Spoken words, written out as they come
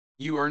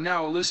You are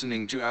now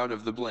listening to Out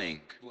of the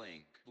Blank.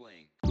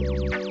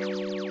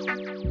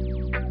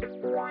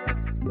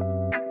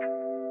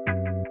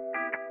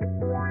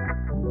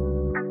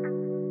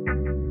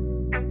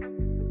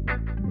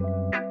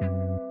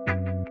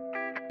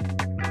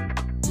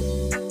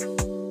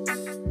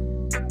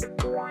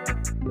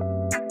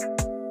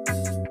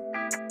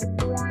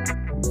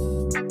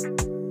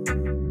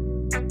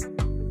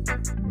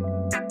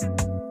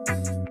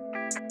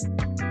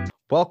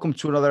 Welcome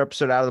to another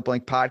episode Out of the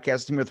Blank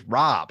podcast. I'm here with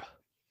Rob.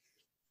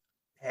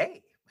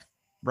 Hey,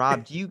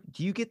 Rob, do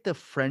you get the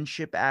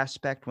friendship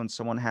aspect when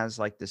someone has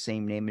like the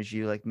same name as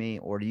you, like me,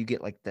 or do you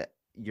get like the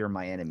you're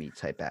my enemy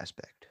type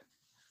aspect?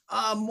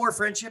 more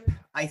friendship.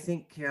 I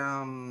think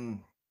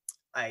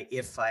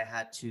if I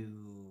had to,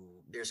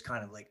 there's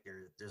kind of like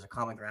there's a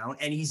common ground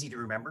and easy to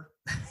remember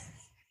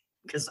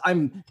because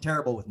I'm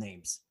terrible with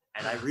names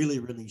and I really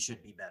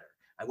should be better.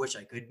 I wish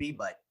I could be,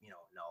 but no,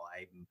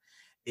 I'm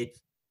it.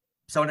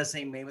 Someone has the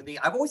same name with me.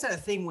 I've always had a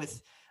thing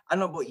with. I don't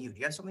know about you. Do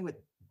you have something with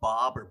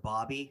Bob or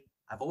Bobby?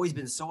 I've always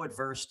been so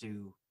adverse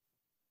to.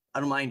 I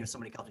don't mind if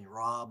somebody calls me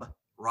Rob,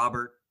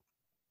 Robert.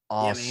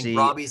 Oh, Yeah, I mean,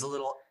 Robbie's a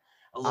little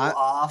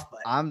off, but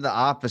I'm the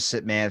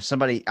opposite, man. If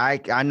somebody,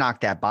 I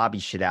knock that Bobby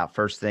shit out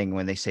first thing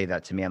when they say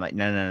that to me. I'm like,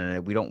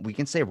 no. We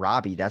can say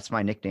Robbie. That's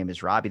my nickname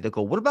is Robbie. They'll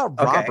go, what about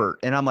okay. Robert?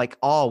 And I'm like,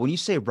 oh, when you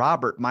say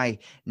Robert, my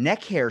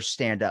neck hairs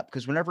stand up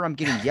because whenever I'm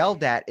getting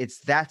yelled at,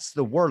 that's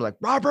the word, like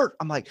Robert.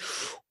 I'm like,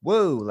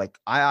 whoa, like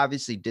I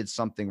obviously did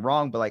something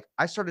wrong, but like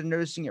I started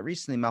noticing it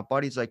recently. My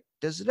buddy's like,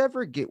 does it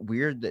ever get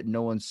weird that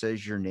no one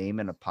says your name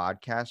in a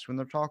podcast when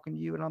they're talking to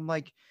you? And I'm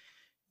like,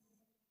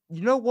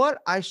 you know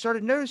what? I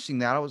started noticing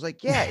that. I was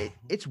like, yeah,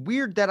 it's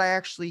weird that I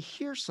actually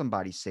hear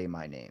somebody say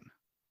my name.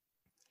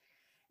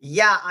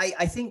 Yeah,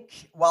 I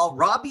think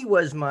Robbie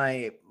was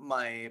my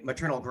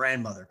maternal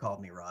grandmother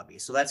called me Robbie,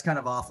 so that's kind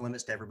of off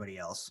limits to everybody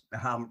else.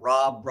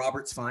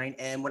 Robert's fine.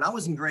 And when I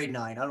was in grade 9,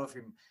 I don't know if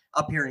you're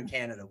up here in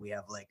Canada, we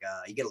have like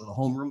you get a little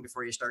homeroom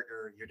before you start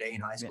your day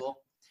in high school,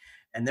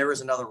 and there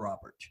was another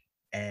Robert.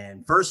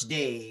 And first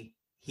day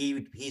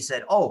he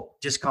said, "Oh,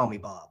 just call me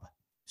Bob."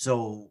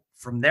 So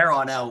from there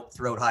on out,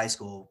 throughout high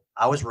school,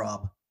 I was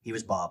Rob, he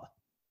was Bob,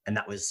 and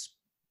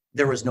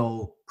there was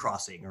no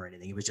crossing or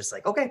anything. It was just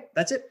like, okay,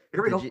 that's it.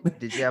 Here we go.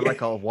 Did you have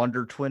like a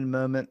Wonder Twin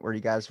moment where you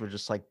guys would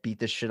just like beat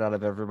the shit out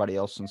of everybody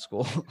else in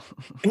school?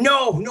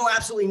 No,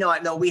 absolutely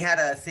not. No, we had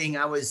a thing.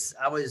 I was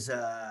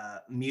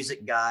a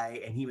music guy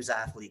and he was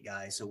athlete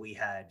guy. So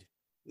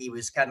he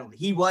was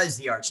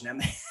the arch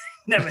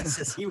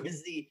nemesis. He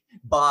was the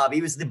Bob.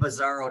 He was the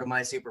Bizarro to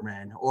my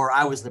Superman, or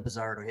I was the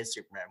Bizarro to his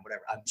Superman,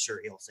 whatever. I'm sure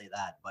he'll say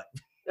that, but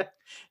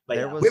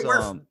there yeah,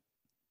 was,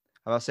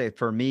 I'll say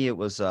for me, it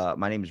was,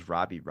 my name is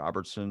Robbie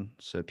Robertson.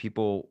 So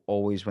people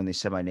always, when they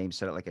said my name,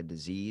 said it like a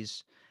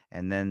disease.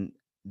 And then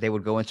they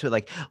would go into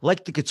it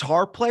like the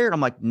guitar player. And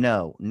I'm like,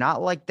 no,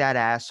 not like that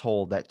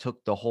asshole that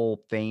took the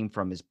whole fame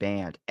from his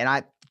band. And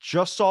I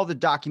just saw the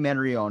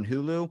documentary on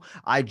Hulu.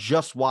 I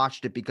just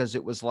watched it because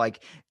it was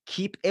like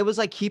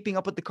keeping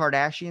up with the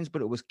Kardashians,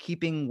 but it was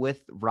keeping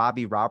with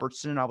Robbie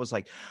Robertson. I was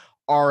like,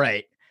 all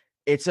right,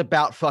 it's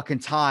about fucking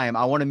time.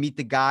 I want to meet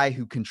the guy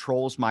who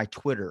controls my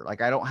Twitter.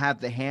 Like I don't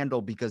have the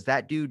handle because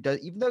that dude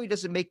does, even though he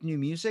doesn't make new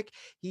music,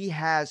 he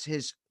has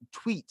his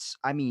tweets.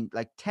 I mean,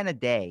 like 10 a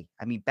day.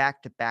 I mean,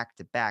 back to back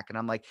to back. And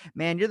I'm like,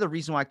 man, you're the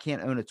reason why I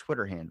can't own a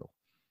Twitter handle.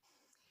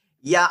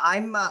 Yeah,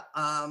 I'm.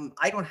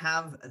 I don't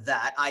have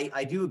that.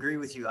 I do agree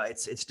with you.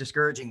 It's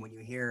discouraging when you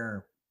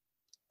hear,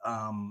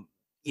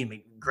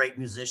 great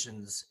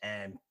musicians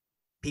and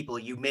people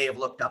you may have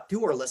looked up to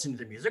or listened to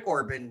their music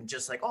or been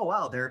just like, oh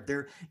wow,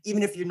 they're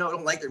even if you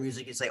don't like their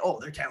music, you say, oh,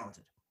 they're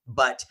talented.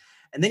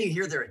 And then you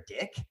hear they're a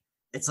dick.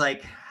 It's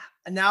like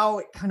now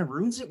it kind of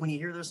ruins it when you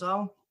hear their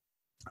song.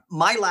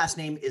 My last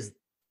name is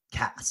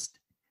Cast,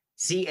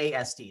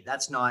 Cast.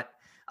 That's not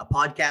a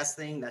podcast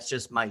thing. That's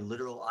just my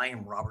literal. I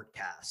am Robert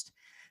Cast.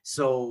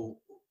 So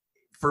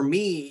for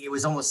me, it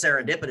was almost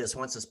serendipitous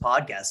once this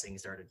podcast thing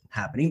started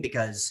happening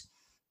because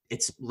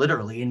it's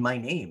literally in my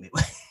name.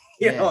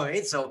 You know what I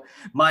mean? So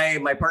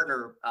my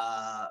partner,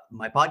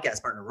 my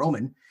podcast partner,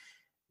 Roman,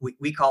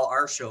 we call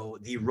our show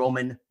the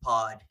Roman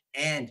Pod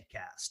and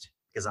Cast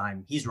because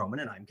he's Roman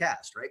and I'm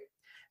Cast, right?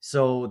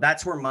 So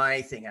that's where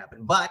my thing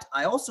happened. But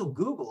I also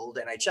Googled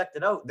and I checked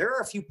it out. There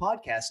are a few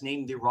podcasts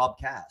named the Rob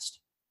Cast.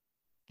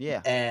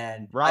 Yeah.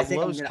 And Rob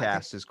Lowe's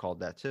Cast is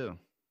called that too.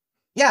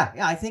 Yeah.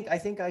 I think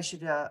I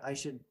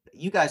should,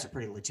 you guys are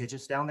pretty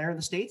litigious down there in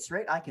the States,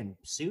 right? I can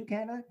sue,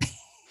 can't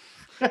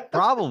I?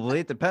 Probably.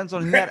 It depends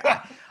on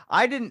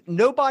who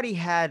nobody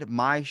had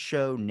my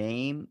show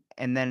name.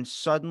 And then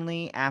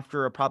suddenly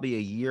after probably a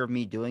year of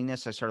me doing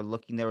this, I started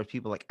looking, there was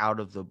people like Out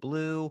of the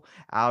Blue,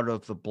 Out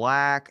of the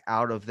Black,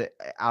 Out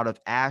of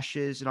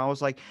Ashes. And I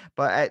was like,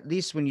 but at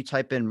least when you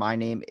type in my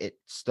name,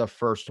 it's the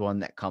first one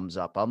that comes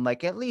up. I'm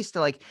like, at least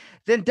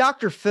then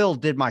Dr. Phil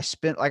did my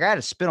I had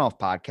a spinoff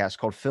podcast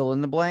called Fill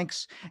in the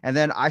Blanks. And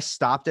then I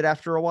stopped it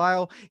after a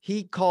while.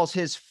 He calls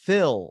his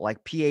Phil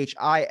like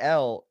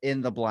PHIL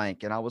in the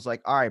blank. And I was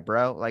like, all right,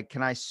 bro, like,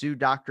 can I sue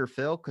Dr.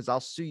 Phil? Cause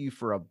I'll sue you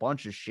for a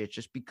bunch of shit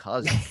just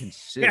because of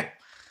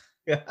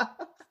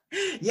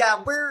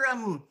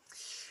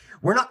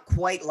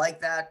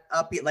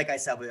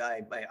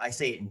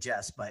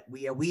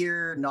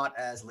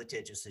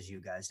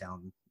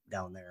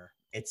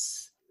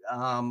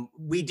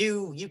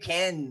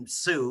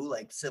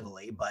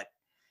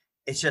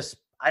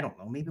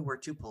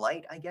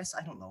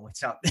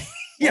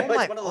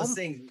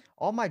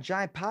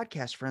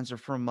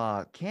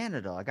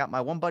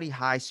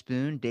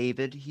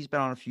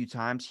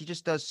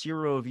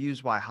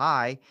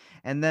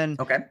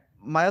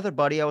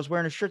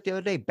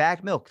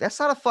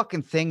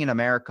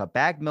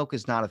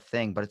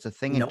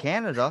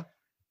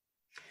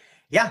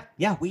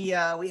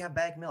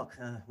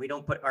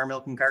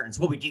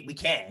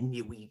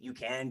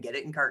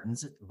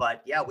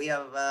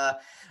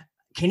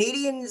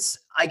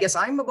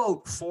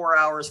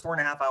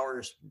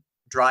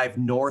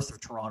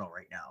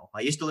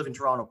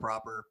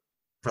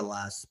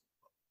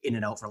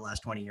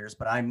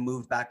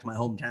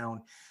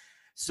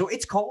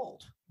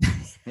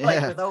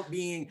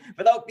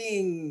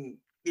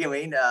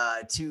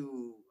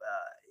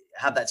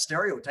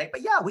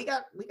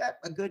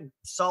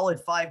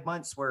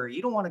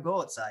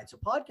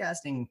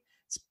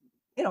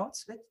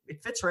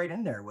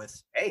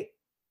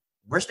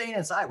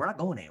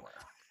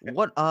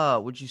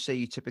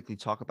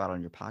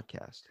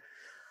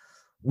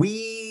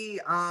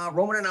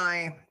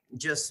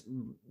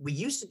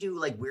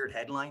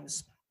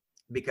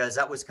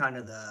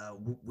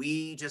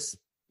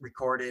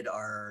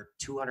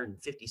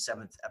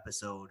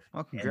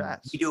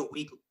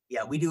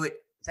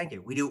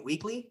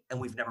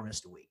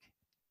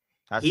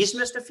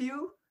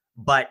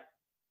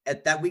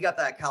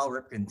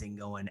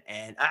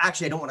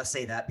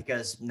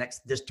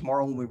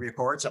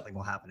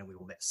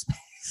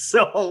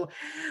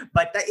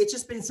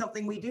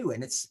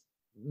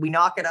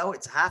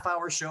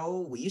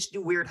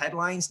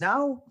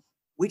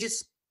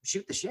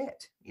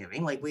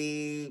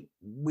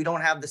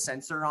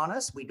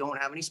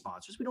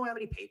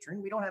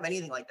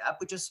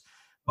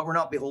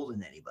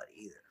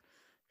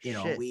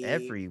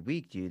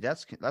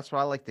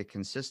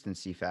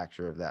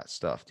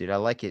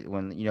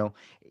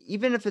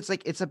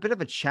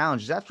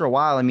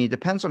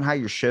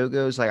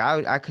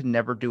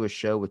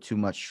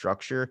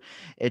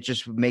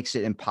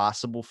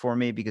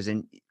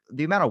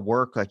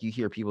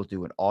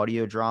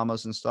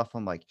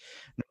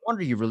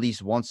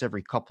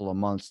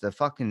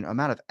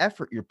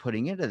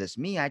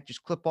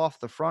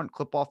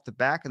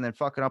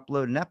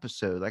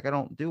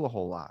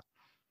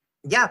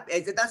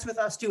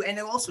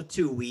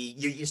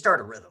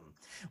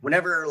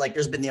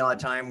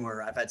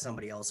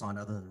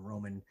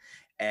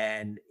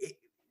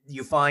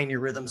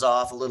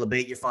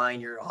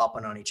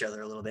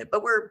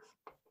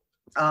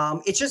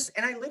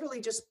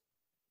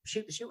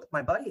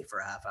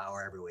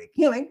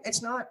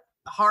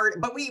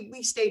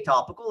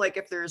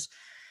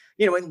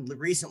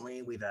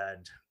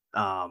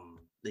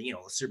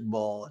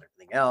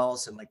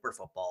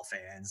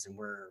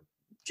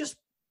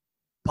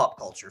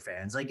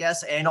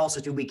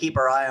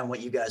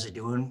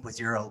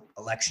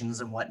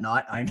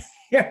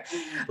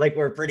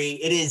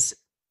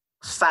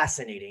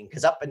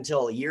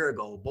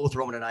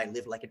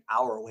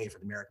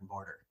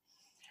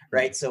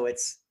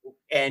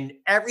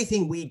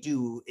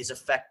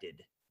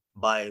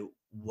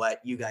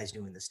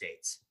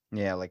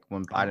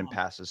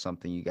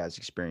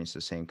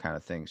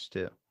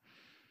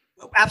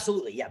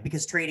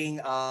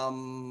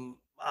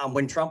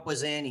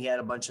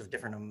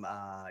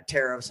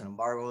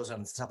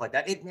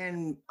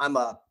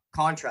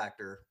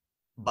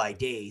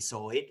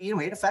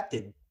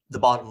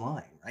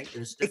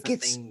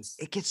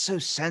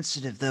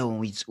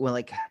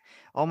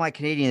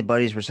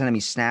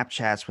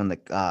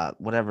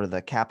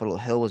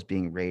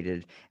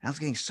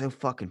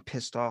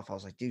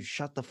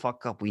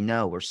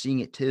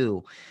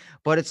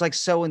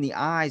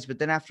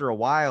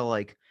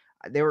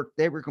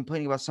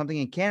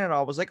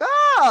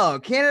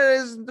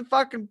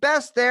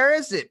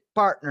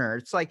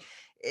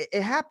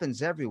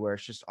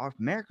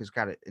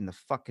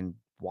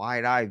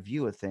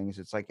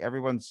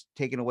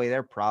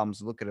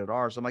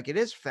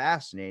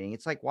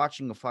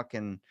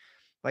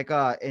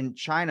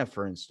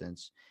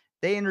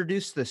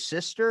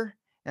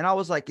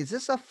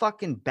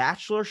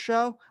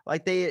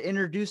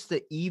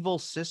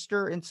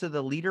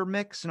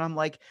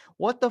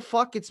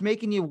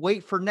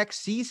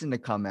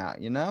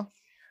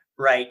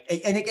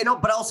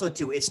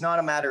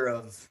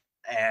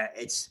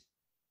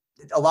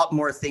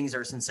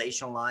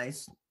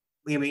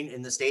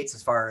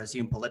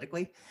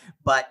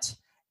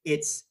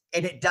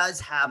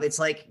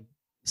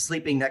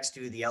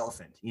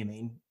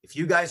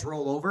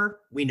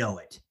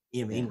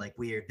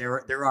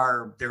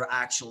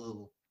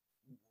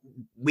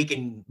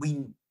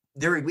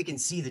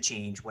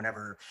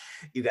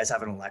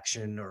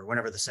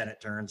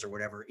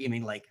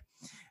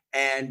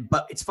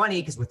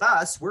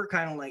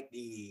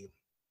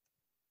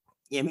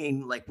I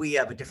mean, like we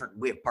have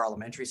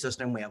parliamentary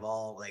system. We have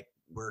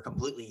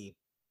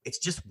it's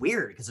just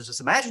weird because there's this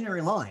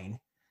imaginary line,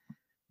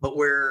 but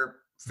we're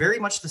very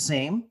much the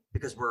same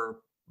because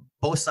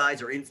both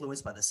sides are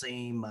influenced by the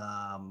same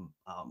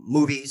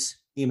movies.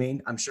 You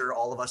mean, I'm sure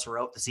all of us are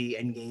out to see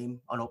Endgame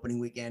on opening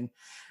weekend.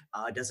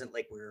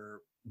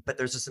 But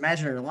there's this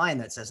imaginary line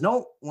that says,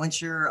 no,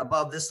 once you're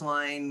above this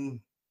line,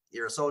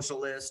 you're a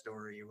socialist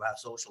or you have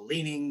social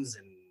leanings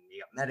and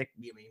you got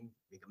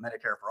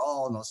Medicare for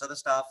all and all this other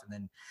stuff. And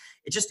then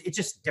it's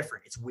just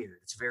different. It's weird.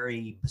 It's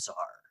very bizarre.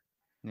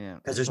 Yeah.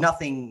 Because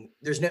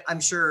I'm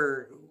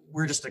sure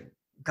we're just a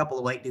couple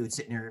of white dudes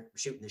sitting here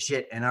shooting the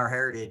shit, and our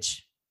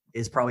heritage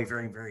is probably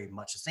very, very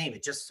much the same.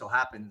 It just so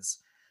happens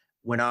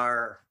when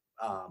our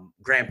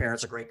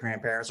grandparents or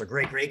great-grandparents or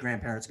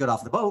great-great-grandparents got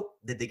off the boat,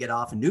 did they get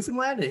off in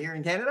Newfoundland here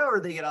in Canada,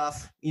 or did they get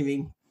off,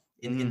 in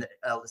the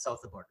south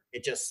of the border?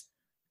 It's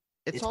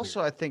also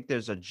weird. I think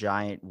there's a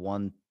giant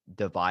one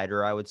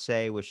divider, I would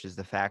say, which is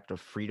the fact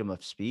of freedom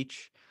of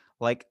speech.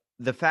 Like,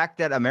 the fact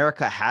that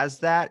America has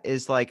that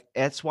is like,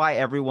 that's why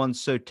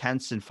everyone's so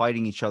tense and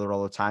fighting each other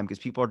all the time, because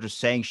people are just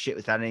saying shit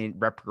without any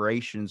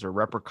reparations or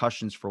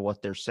repercussions for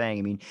what they're saying.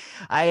 I mean,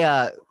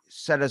 I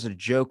said as a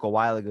joke a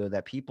while ago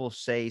that people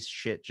say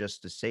shit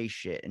just to say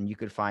shit, and you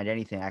could find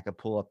anything. I could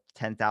pull up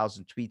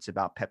 10,000 tweets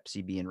about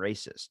Pepsi being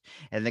racist.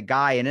 And the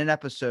guy in an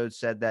episode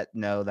said that,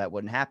 no, that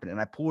wouldn't happen.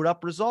 And I pulled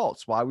up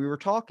results while we were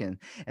talking.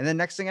 And then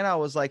next thing I know, I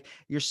was like,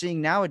 you're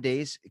seeing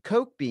nowadays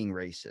Coke being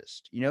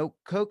racist.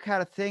 Coke had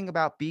a thing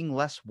about being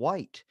less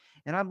white.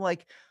 And I'm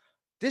like,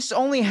 this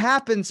only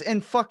happens in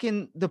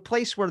fucking the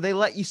place where they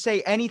let you say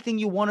anything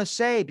you want to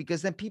say,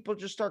 because then people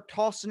just start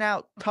tossing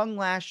out tongue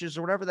lashes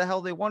or whatever the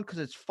hell they want because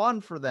it's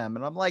fun for them.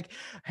 And I'm like,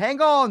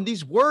 hang on,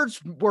 these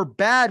words were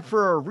bad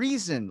for a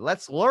reason.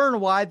 Let's learn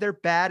why they're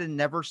bad and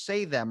never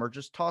say them, or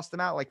just toss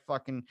them out like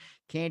fucking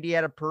candy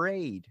at a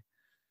parade.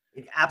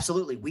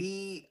 Absolutely.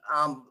 We,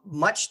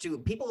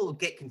 people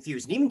get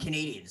confused, and even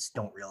Canadians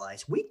don't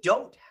realize we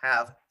don't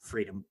have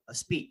freedom of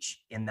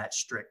speech in that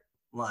strict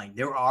line.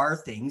 There are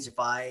things, if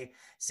I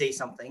say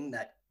something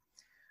that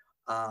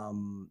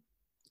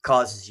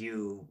causes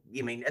you,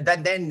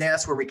 then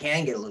that's where we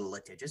can get a little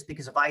litigious,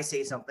 because if I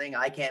say something,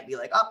 I can't be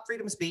like, oh,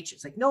 freedom of speech.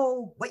 It's like,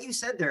 no, what you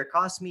said there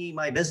cost me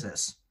my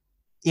business.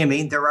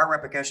 There are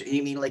repercussions.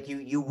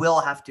 You will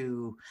have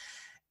to,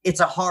 it's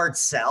a hard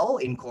sell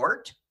in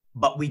court,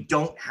 but we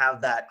don't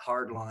have that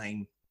hard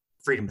line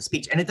freedom of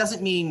speech. And it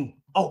doesn't mean,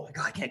 oh my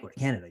God, I can't go to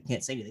Canada, I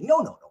can't say anything.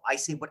 No. I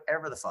say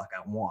whatever the fuck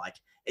I want.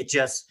 It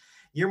just,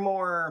 I'm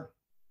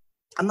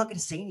not going to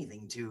say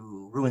anything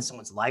to ruin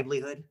someone's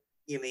livelihood.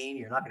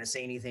 You're not going to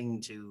say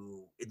anything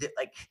to,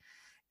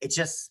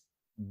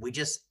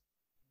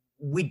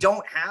 we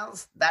don't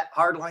have that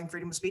hard line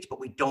freedom of speech, but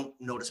we don't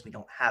notice we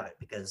don't have it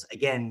because,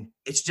 again,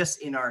 it's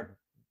just in our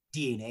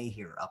DNA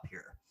up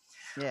here.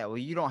 Yeah, well,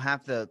 you don't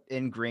have the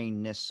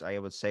ingrainedness, I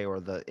would say, or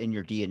in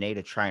your DNA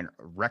to try and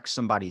wreck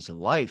somebody's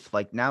life.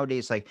 Like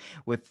nowadays, like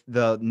with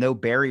the no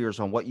barriers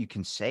on what you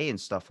can say and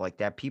stuff like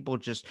that, people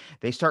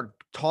they start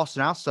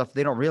tossing out stuff.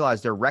 They don't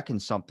realize they're wrecking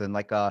something.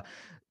 Like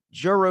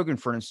Joe Rogan,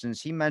 for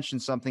instance, he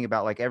mentioned something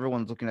about like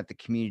everyone's looking at the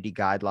community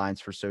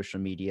guidelines for social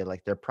media,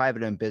 like they're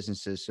private owned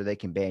businesses, so they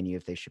can ban you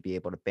if they should be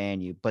able to ban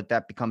you. But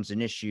that becomes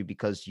an issue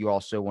because you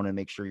also want to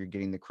make sure you're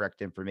getting the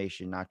correct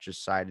information, not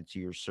just sided to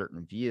your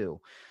certain view.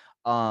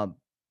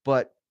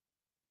 But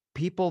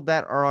people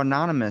that are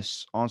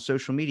anonymous on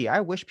social media, I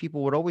wish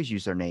people would always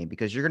use their name,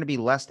 because you're going to be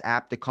less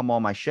apt to come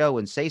on my show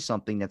and say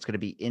something that's going to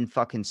be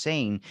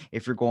insane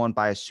if you're going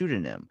by a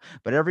pseudonym.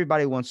 But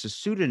everybody wants a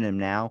pseudonym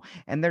now,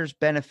 and there's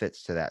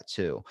benefits to that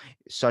too,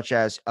 such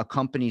as a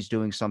company's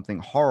doing something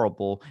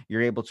horrible,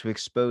 you're able to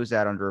expose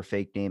that under a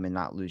fake name and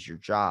not lose your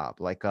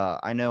job. Like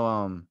I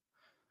know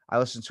I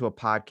listened to a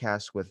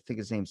podcast with, I think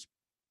his name's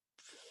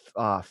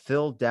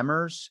Phil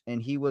Demers,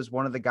 and he was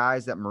one of the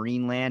guys that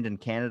Marineland in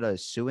Canada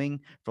is suing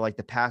for like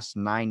the past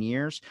 9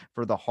 years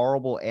for the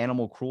horrible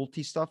animal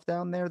cruelty stuff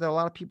down there that a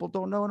lot of people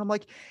don't know. And I'm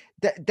like,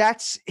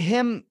 that's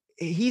him.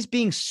 He's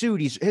being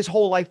sued. His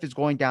whole life is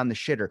going down the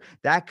shitter.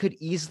 That could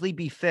easily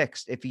be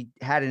fixed if he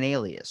had an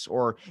alias,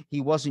 or he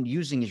wasn't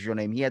using his real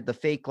name. He had the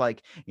fake,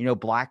 like,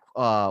 black,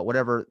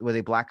 whatever, where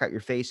they black out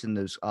your face in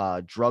those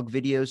drug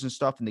videos and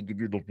stuff, and they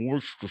give you the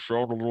voice to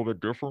sound a little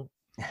bit different.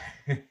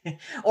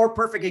 Or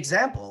perfect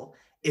example,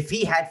 if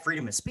he had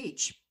freedom of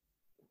speech,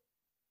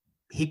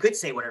 he could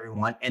say whatever he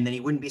wants, and then he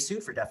wouldn't be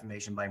sued for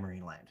defamation by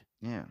Marineland.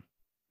 Yeah.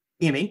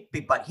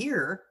 But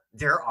here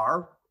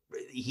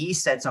he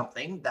said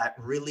something that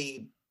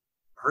really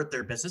hurt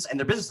their business, and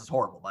their business is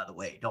horrible, by the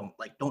way.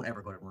 Don't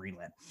ever go to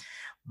Marineland.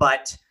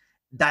 But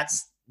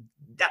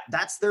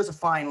there's a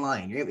fine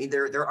line.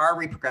 There are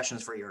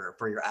repercussions for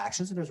your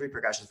actions, and there's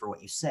repercussions for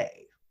what you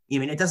say.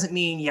 It doesn't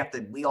mean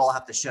we all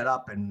have to shut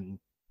up and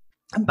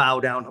bow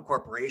down to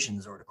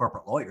corporations or to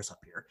corporate lawyers up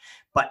here,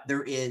 but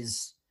there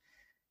is,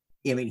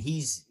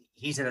 he's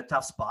in a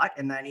tough spot,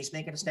 and then he's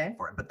making a stand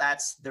for it. But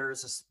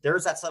there's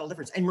that subtle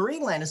difference. And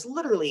Marineland is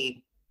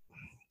literally,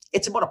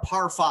 it's about a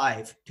par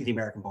 5 to the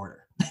American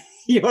border.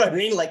 You know what I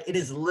mean? Like, it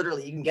is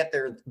literally, you can get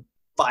there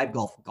 5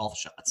 golf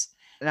shots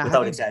Now,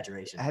 without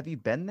exaggeration. have you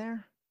been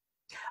there?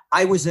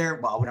 I was there.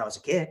 Well, when I was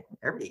a kid,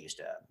 everybody used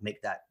to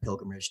make that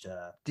pilgrimage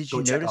to Did go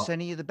you check notice out.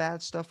 any of the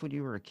bad stuff when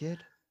you were a kid?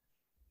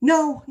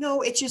 No,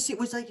 it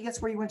was like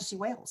that's where you went to see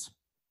whales.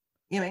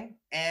 You know what I mean?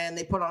 And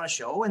they put on a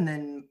show, and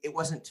then it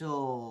wasn't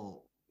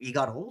till you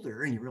got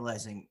older and you're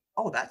realizing,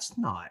 oh, that's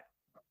not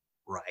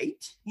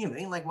right. You know what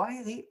I mean? Like, why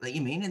are they? Like,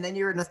 you mean? And then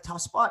you're in a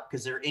tough spot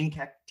because they're in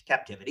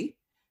captivity,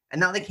 and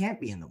now they can't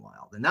be in the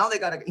wild, and now they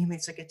got to. I mean,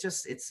 it's like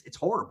it's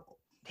horrible.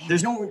 Damn.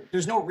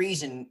 There's no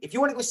reason if you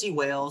want to go see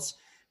whales,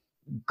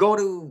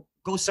 go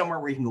somewhere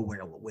where you can go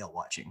whale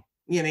watching.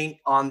 You know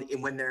what I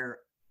mean? When they're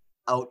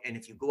out, and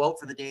if you go out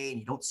for the day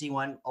and you don't see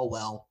one, oh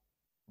well.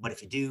 But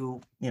if you do, you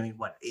know what I mean,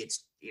 what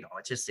it's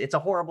it's a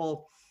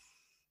horrible.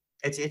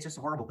 It's just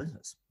a horrible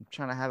business. I'm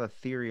trying to have a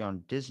theory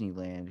on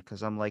Disneyland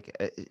because I'm like,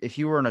 if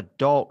you were an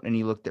adult and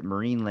you looked at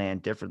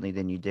Marineland differently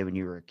than you did when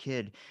you were a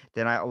kid,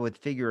 then I would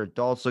figure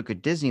adults look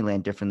at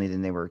Disneyland differently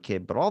than they were a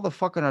kid. But all the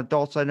fucking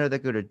adults I know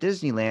that go to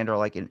Disneyland are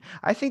like,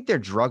 I think they're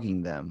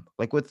drugging them,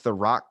 like with the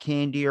rock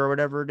candy or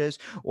whatever it is,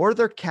 or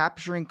they're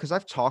capturing. Because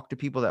I've talked to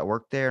people that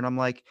work there, and I'm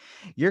like,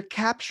 you're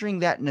capturing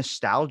that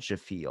nostalgia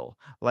feel.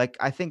 Like,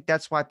 I think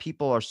that's why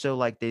people are so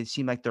like they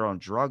seem like they're on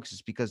drugs,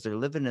 is because they're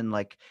living in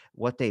like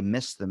what they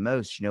miss the most.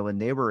 When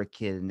they were a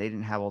kid and they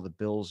didn't have all the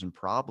bills and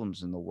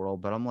problems in the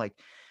world. But I'm like,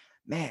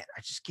 man,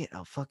 I just get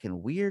a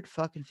fucking weird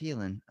fucking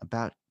feeling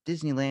about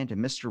Disneyland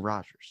and Mr.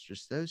 Rogers.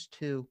 Just those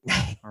two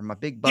are my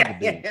big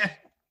bugaboos.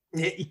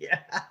 Yeah.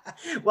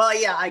 Well,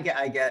 yeah,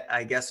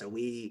 I guess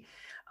we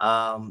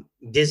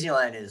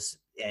Disneyland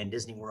and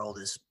Disney World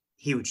is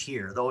huge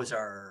here. Those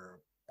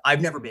are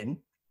I've never been,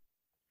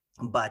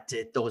 but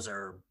those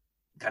are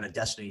kind of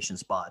destination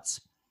spots.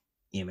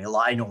 You know,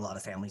 I know a lot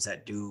of families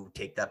that do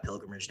take that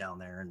pilgrimage down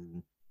there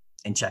and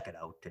check it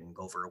out and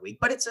go for a week,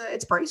 but it's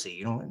pricey,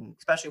 you know, and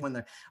especially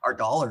when our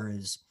dollar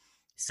is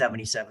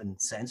 77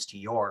 cents to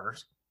your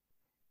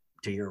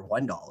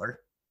 $1,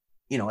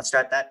 you know, it's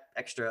that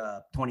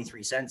extra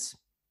 23 cents.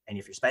 And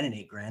if you're spending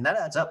 $8,000, that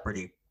adds up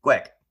pretty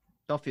quick.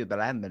 Don't feel bad.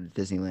 I haven't been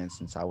to Disneyland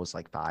since I was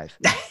like 5.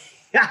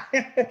 Yeah.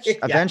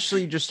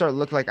 Eventually, you just start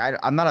looking like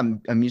I'm not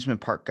an amusement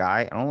park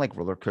guy. I don't like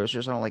roller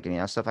coasters. I don't like any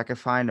of that stuff. I could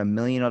find a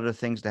million other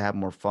things to have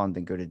more fun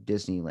than go to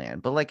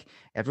Disneyland. But like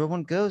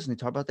everyone goes and they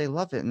talk about they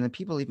love it, and then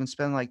people even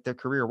spend like their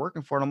career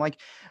working for it. I'm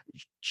like,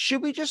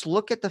 should we just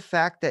look at the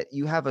fact that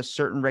you have a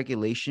certain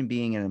regulation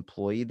being an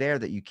employee there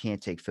that you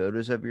can't take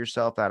photos of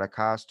yourself out of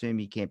costume?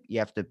 You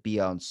have to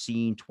be on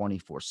scene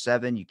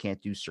 24/7. You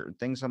can't do certain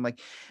things. I'm like,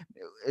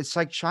 it's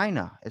like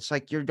China. It's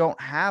like you don't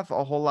have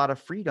a whole lot of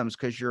freedoms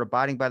because you're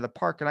abiding by the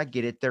park. And I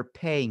get it, they're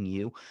paying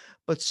you,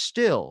 but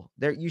still,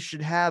 there you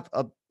should have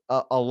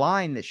a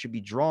line that should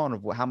be drawn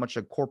of how much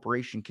a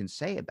corporation can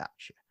say about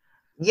you.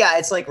 Yeah,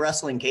 it's like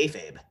wrestling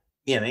kayfabe.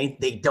 You know what I mean?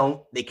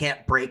 They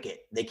can't break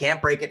it. They can't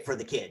break it for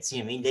the kids. You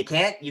know what I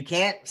mean? You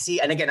can't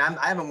see. And again,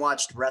 I haven't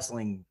watched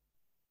wrestling.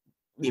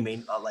 You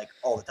mean like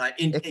all the time?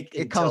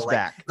 It comes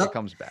back. It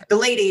comes back. The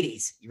late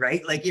 80s,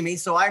 right? Like you mean?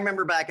 So I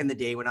remember back in the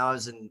day when I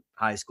was in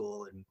high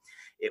school and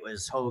it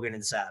was Hogan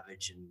and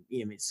Savage, and you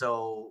know what I mean.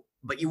 So,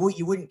 but you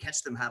wouldn't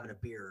catch them having a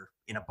beer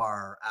in a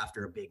bar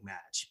after a big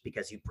match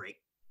because you break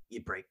the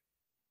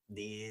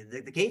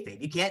kayfabe.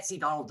 You can't see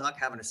Donald Duck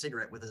having a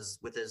cigarette with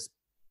his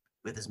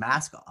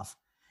mask off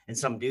and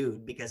some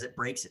dude because it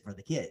breaks it for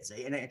the kids.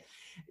 And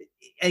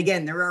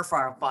again, there are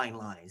fine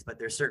lines, but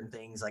there's certain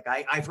things like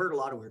I've heard a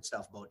lot of weird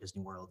stuff about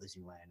Disney World,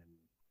 Disneyland, and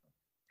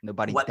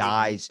nobody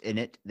dies in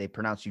it. They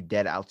pronounce you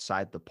dead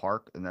outside the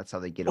park, and that's how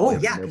they get away. Oh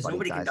yeah, because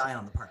nobody can die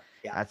on the park.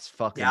 Yeah, that's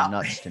fucking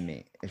nuts to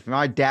me. If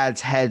my dad's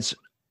head's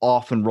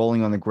off and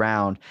rolling on the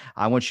ground,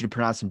 I want you to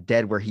pronounce him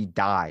dead where he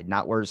died,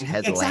 not where his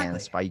head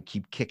lands by you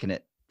keep kicking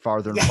it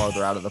farther and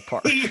farther out of the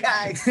park.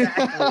 Yeah,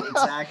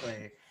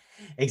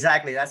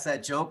 exactly. That's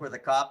that joke where the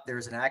cop,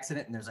 there's an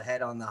accident and there's a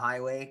head on the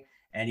highway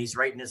and he's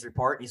writing his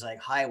report and he's like,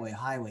 highway,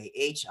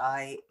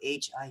 HIHIGHI.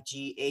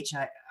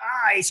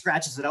 He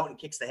scratches it out and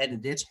kicks the head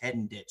in ditch.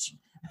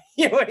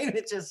 You know what I mean?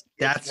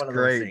 That's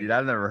great, dude.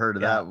 I've never heard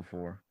of that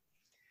before.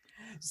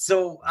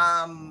 So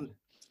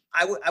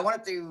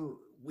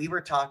we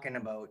were talking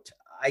about,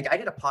 I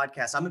did a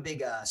podcast. I'm a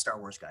big Star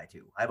Wars guy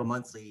too. I have a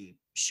monthly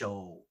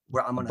show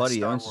where I'm on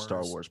a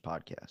Star Wars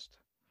podcast.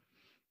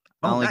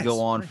 I only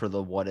go on for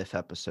the what if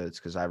episodes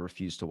because I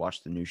refuse to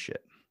watch the new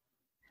shit.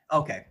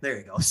 Okay, there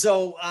you go.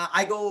 So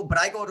I go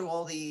to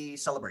all the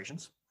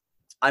celebrations.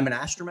 I'm an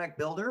astromech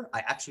builder. I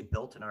actually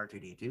built an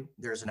R2D2.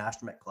 There's an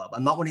astromech club.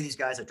 I'm not one of these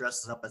guys that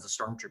dresses up as a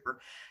stormtrooper.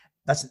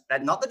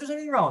 Not that there's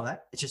anything wrong with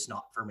that. It's just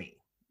not for me.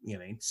 You know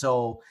what I mean?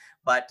 So,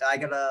 but I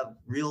got a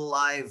real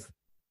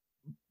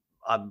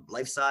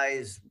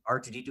life-size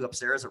R2D2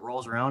 upstairs that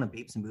rolls around and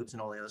beeps and boops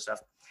and all the other stuff.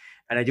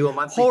 And I do a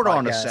monthly Hold podcast.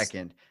 on a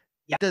second.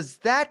 Yeah. Does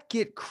that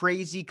get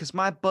crazy? Because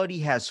my buddy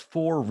has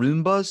 4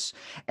 Roombas,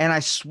 and I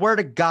swear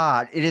to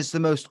God, it is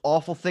the most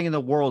awful thing in the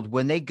world.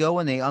 When they go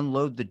and they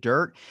unload the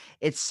dirt,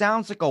 it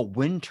sounds like a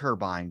wind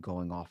turbine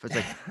going off. It's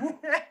like,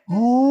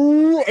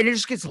 oh, and it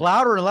just gets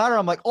louder and louder.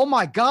 I'm like, oh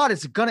my God,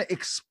 it's gonna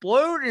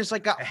explode. And it's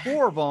like got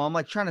four of them. I'm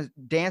like trying to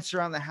dance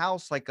around the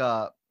house like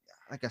a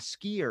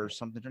skier or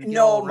something. Trying to get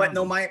all around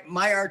them. my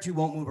R2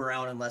 won't move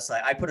around unless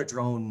I put a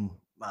drone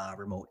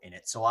remote in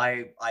it. So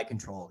I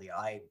control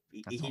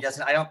he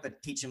doesn't, I don't have to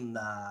teach him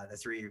the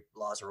 3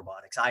 laws of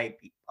robotics. I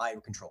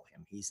control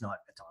him. He's not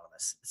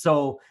autonomous.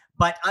 So,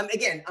 but I'm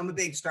a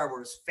big Star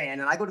Wars fan,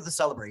 and I go to the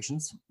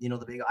celebrations,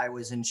 I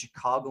was in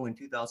Chicago in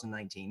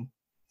 2019,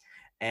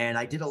 and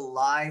I did a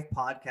live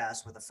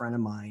podcast with a friend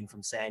of mine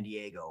from San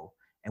Diego,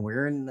 and we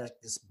were in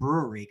this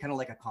brewery, kind of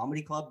like a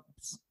comedy club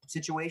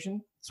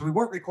situation. So we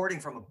weren't recording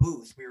from a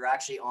booth. We were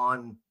actually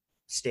on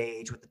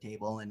stage with the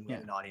table and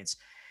an audience.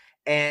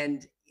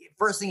 And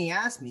first thing he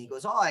asked me, he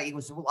goes,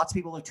 well, lots of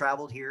people have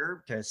traveled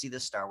here to see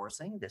this Star Wars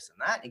thing, this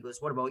and that. And he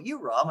goes, what about you,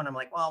 Rob? And I'm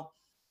like, well,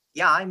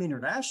 yeah, I'm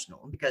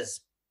international,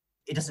 because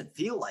it doesn't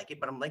feel like it.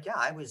 But I'm like, yeah,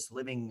 I was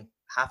living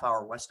half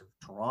hour west of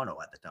Toronto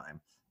at the time.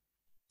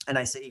 And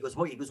I say, he goes,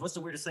 what's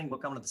the weirdest thing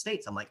about coming to the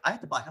States? I'm like, I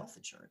had to buy health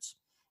insurance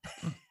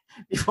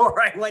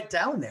before I went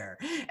down there.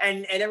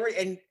 And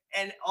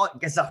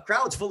because the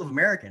crowd's full of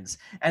Americans,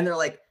 and they're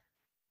like,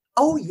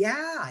 oh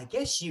yeah, I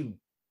guess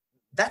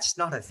that's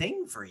not a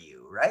thing for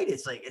you, right?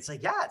 It's like,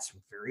 yeah, it's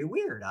very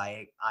weird.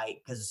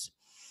 Because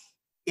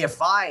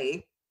if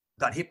I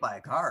got hit by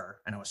a car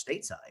and I was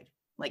stateside,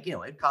 like,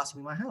 it cost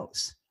me my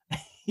house.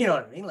 You know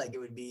what I mean? Like, it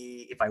would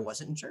be if I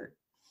wasn't insured.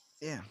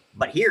 Yeah.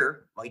 But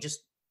here,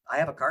 I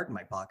have a card in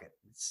my pocket.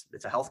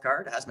 It's a health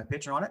card. It has my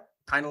picture on it.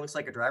 Kind of looks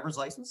like a driver's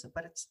license,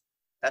 but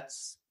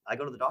I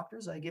go to the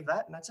doctors, I give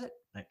that, and that's it.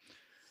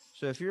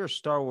 So if you're a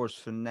Star Wars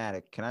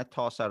fanatic, can I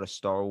toss out a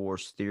Star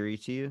Wars theory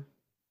to you?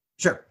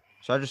 Sure.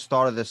 So I just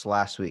thought of this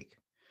last week.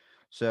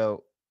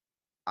 So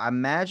I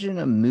imagine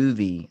a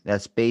movie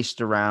that's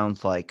based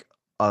around like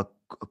a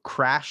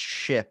crashed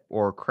ship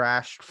or a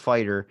crashed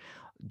fighter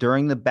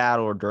during the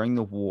battle or during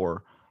the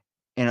war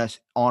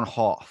on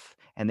Hoth,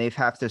 and they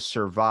have to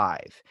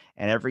survive.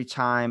 And every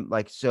time,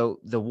 so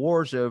the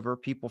war's over,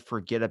 people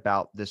forget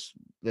about this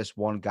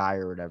one guy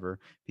or whatever.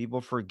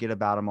 People forget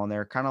about him on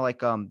there, kind of like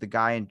the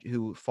guy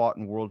who fought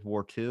in World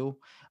War II,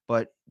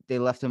 but they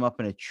left him up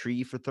in a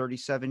tree for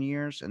 37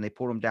 years, and they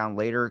pulled him down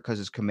later because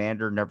his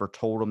commander never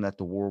told him that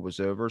the war was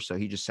over. So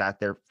he just sat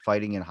there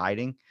fighting and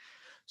hiding.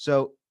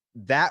 So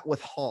that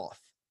with Hoth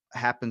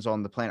happens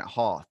on the planet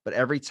Hoth, but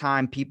every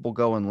time people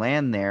go and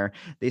land there,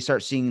 they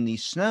start seeing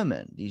these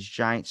snowmen, these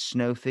giant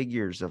snow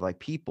figures of like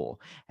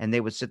people, and they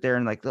would sit there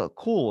and like, look,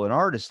 cool, an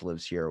artist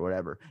lives here or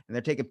whatever, and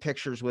they're taking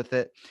pictures with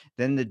it.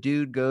 Then the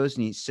dude goes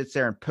and he sits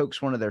there and pokes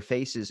one of their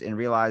faces and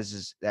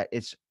realizes that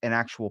it's an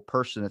actual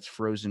person that's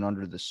frozen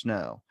under the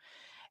snow.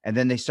 And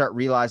then they start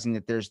realizing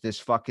that there's this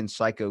fucking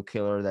psycho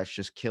killer that's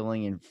just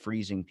killing and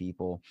freezing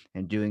people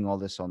and doing all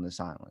this on this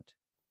island.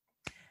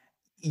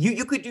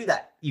 You could do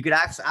that. You could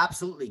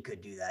absolutely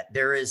could do that.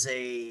 There is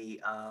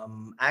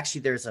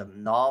there's a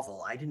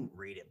novel. I didn't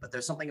read it, but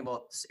there's something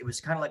about, it was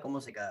kind of like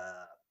almost like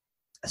a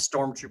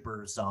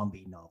stormtrooper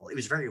zombie novel. It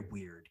was very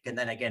weird. And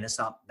then again,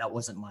 that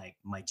wasn't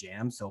my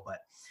jam. So, but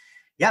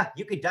yeah,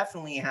 you could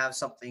definitely have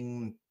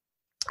something.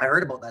 I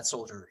heard about that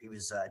soldier. He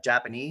was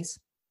Japanese,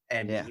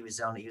 and he was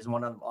on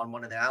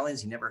one of the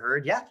islands. You never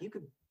heard. Yeah, you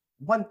could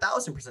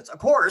 1000%. Of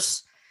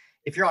course,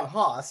 if you're on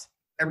Hoth,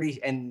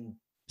 and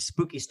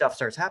spooky stuff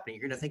starts happening,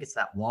 you're gonna think it's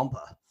that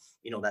Wampa,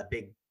 that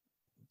big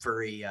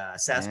furry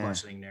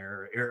Sasquatch thing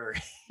there, or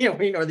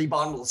the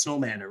abominable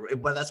snowman,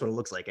 well, that's what it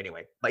looks like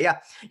anyway. But yeah,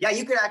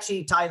 you could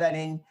actually tie that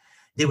in.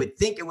 They would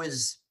think it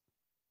was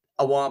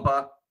a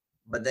Wampa,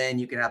 but then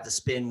you could have the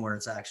spin where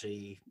it's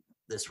actually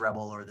this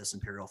rebel or this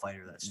Imperial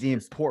fighter. That's the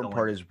important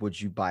part. Is would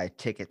you buy a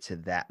ticket to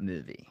that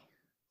movie?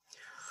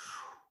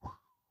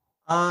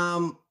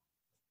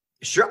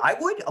 Sure, I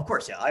would. Of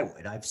course, yeah, I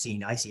would. I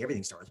see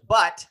everything Star Wars,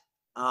 but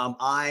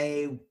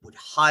I would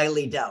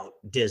highly doubt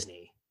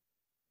Disney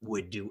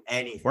would do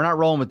anything. We're not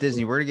rolling with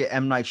Disney. We're gonna get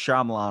M. Night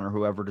Shyamalan or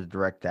whoever to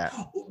direct that.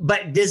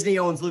 But Disney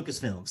owns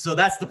Lucasfilm, so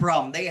that's the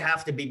problem. They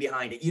have to be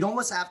behind it. You'd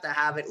almost have to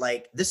have it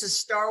like, this is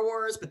Star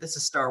Wars, but this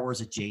is Star Wars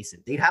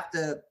adjacent. They'd have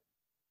to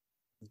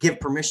give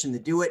permission to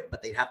do it,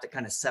 but they'd have to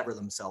kind of sever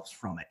themselves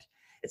from it.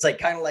 It's like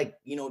kind of like,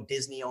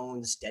 Disney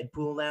owns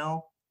Deadpool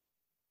now.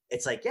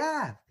 It's like,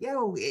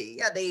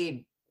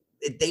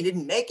 they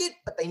didn't make it,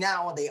 but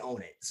they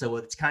own it. So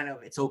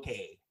it's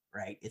okay,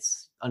 right?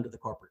 It's under the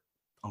corporate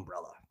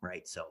umbrella,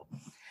 right? So,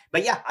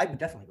 but yeah, I would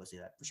definitely go see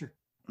that for sure.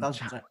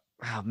 1,000%.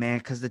 Oh man,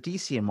 because the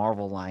DC and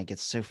Marvel line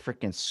gets so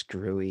freaking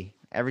screwy.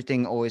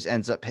 Everything always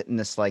ends up hitting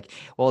this like,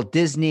 well,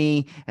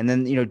 Disney, and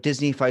then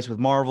Disney fights with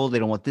Marvel. They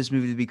don't want this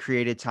movie to be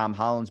created. Tom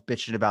Holland's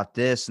bitching about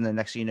this, and then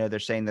next thing you know, they're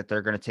saying that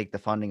they're going to take the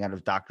funding out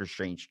of Doctor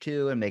Strange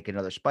 2 and make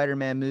another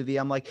Spider-Man movie.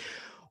 I'm like,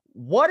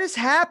 what is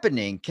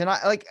happening?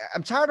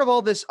 I'm tired of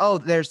all this. Oh,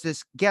 there's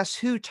this Guess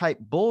Who type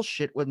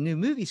bullshit with new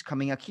movies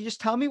coming out. Can you just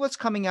tell me what's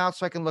coming out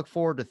so I can look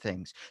forward to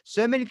things?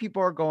 So many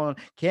people are going,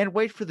 can't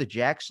wait for the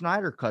Jack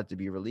Snyder cut to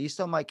be released.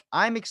 I'm like,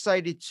 I'm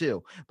excited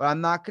too, but I'm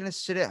not going to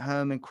sit at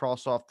home and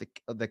cross off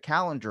the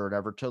calendar or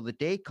whatever till the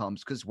day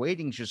comes, because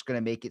waiting's just going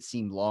to make it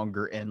seem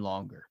longer and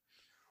longer.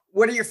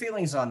 What are your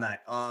feelings on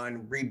that?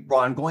 On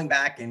going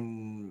back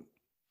and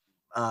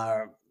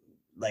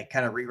like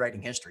kind of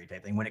rewriting history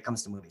type thing when it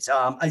comes to movies.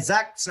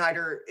 Zack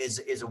Snyder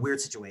is a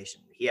weird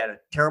situation. He had a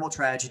terrible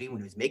tragedy when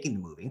he was making the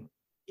movie.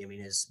 I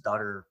mean, his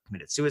daughter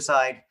committed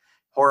suicide.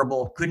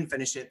 Horrible. Couldn't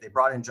finish it. They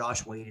brought in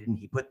Josh Whedon.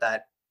 He put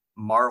that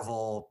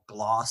Marvel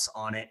gloss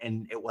on it,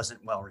 and it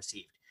wasn't well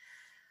received.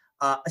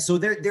 So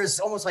there's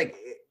almost like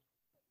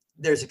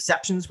there's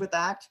exceptions with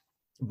that,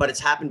 but it's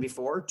happened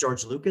before.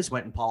 George Lucas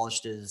went and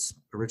polished his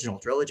original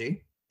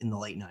trilogy in the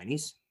late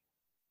 90s.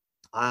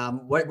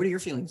 What are your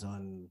feelings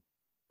on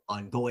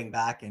going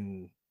back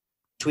and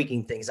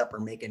tweaking things up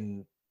or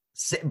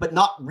but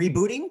not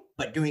rebooting,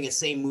 but doing a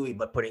same movie,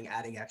 but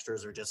adding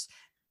extras or just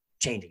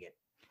changing it?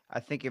 I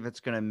think if it's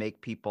going to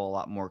make people a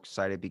lot more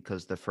excited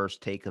because the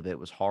first take of it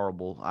was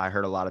horrible. I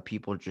heard a lot of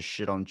people just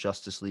shit on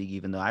Justice League,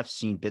 even though I've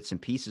seen bits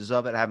and pieces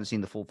of it. I haven't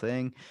seen the full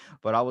thing,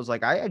 but I was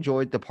like, I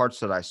enjoyed the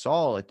parts that I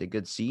saw, like the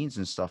good scenes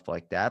and stuff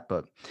like that.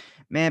 But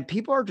man,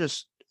 people are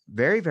just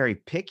very, very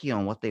picky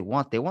on what they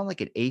want. They want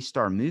like an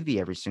A-star movie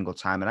every single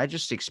time. And I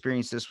just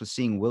experienced this with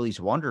seeing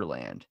Willy's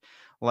Wonderland.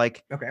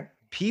 Like, Okay.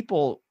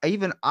 people,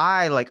 even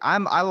I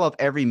love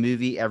every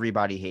movie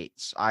everybody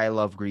hates. I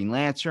love Green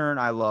Lantern.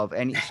 I love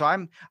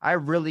I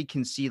really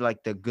can see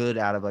like the good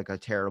out of like a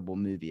terrible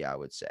movie, I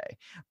would say.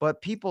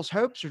 But people's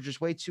hopes are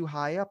just way too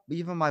high up.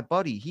 Even my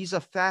buddy, he's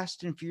a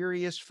Fast and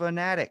Furious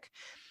fanatic.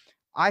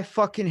 I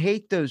fucking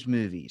hate those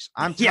movies.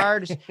 I'm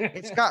tired.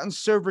 It's gotten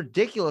so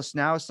ridiculous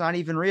now. It's not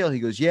even real. He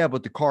goes, yeah,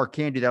 but the car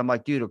can do that. I'm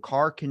like, dude, a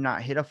car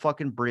cannot hit a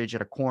fucking bridge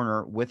at a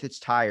corner with its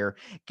tire,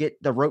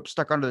 get the rope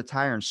stuck under the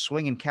tire and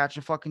swing and catch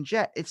a fucking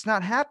jet. It's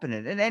not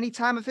happening in any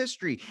time of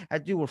history.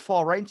 That dude will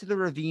fall right into the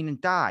ravine and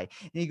die.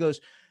 And he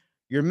goes,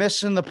 you're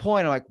missing the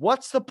point. I'm like,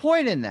 what's the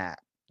point in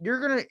that?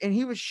 And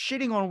he was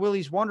shitting on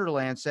Willy's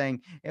Wonderland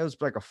saying it was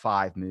like a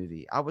 5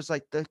 movie. I was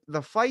like,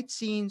 the fight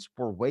scenes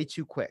were way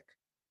too quick.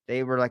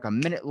 They were like a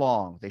minute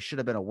long. They should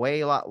have been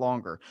a lot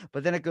longer.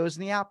 But then it goes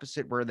in the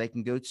opposite where they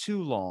can go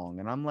too long.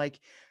 And I'm like,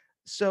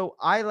 so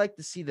I like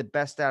to see the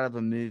best out of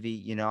a movie.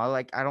 You know,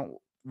 I don't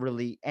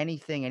really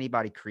anything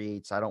anybody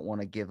creates. I don't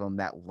want to give them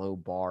that low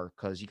bar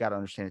because you got to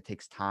understand it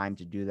takes time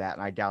to do that.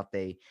 And I doubt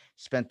they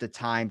spent the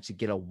time to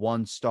get a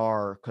 1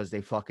 star because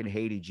they fucking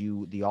hated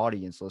you, the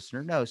audience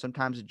listener. No,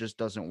 sometimes it just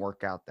doesn't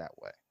work out that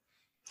way.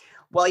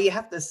 Well, you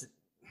have to.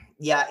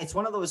 Yeah, it's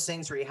one of those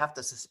things where you have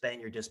to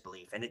suspend your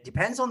disbelief, and it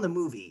depends on the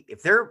movie.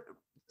 If they're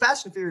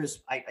Fast and Furious,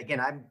 I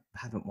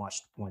haven't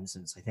watched one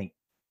since I think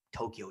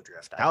Tokyo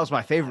Drift. That was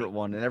my favorite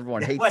one, and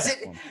everyone hates was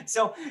that it? one.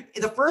 So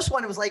the first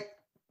one, it was like,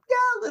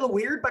 yeah, a little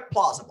weird, but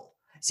plausible.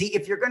 See,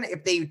 if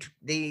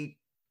they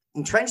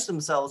entrench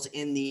themselves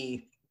in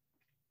the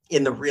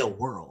real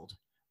world,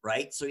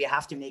 right? So you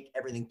have to make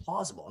everything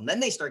plausible, and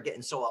then they start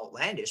getting so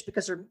outlandish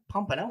because they're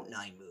pumping out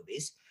 9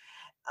 movies.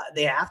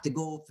 They have to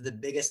go for the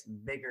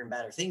biggest, bigger, and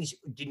better things.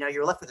 Now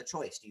you're left with a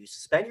choice. Do you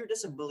suspend your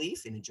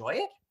disbelief and enjoy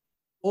it?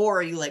 Or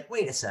are you like,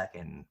 wait a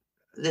second,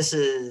 this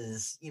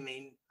is a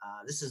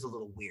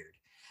little weird.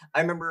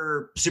 I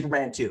remember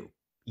Superman 2,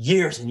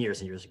 years and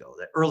years and years ago,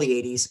 the early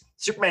 80s.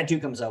 Superman 2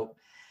 comes out.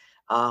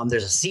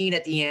 There's a scene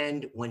at the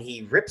end when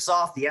he rips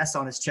off the S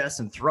on his chest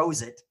and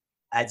throws it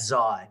at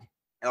Zod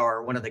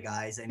or one of the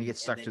guys. And he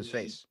gets stuck to his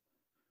face.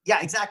 Yeah,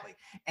 exactly.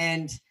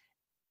 And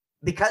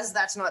because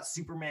that's not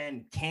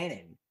Superman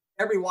canon,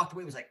 everybody walked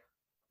away and was like,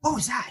 what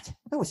was that?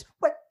 That was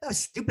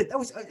stupid.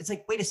 It's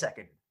like, wait a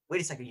second.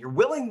 You're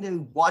willing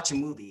to watch a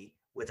movie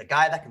with a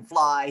guy that can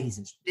fly.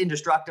 He's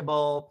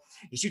indestructible.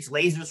 He shoots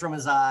lasers from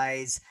his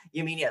eyes.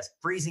 You mean he has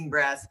freezing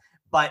breath,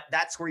 but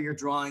that's where you're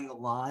drawing the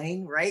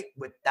line, right?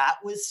 That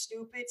was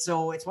stupid.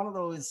 So it's one of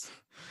those.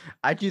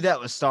 I do that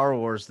with Star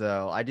Wars,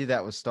 though. I do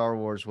that with Star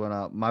Wars when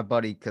my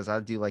buddy, because I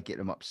do like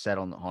getting him upset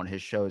on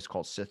his show. It's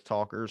called Sith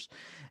Talkers,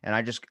 and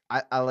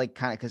I like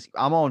kind of because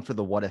I'm on for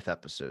the What If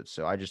episodes,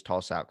 so I just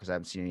toss out because I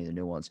haven't seen any of the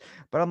new ones.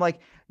 But I'm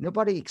like,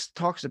 nobody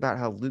talks about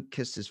how Luke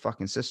kissed his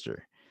fucking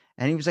sister.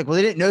 And he was like, well,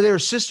 they didn't know they were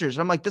sisters.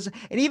 I'm like,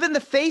 and even the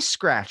face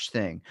scratch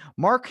thing,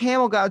 Mark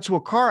Hamill got into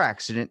a car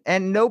accident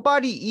and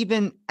nobody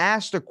even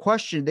asked a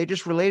question. They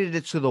just related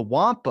it to the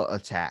Wampa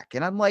attack.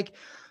 And I'm like,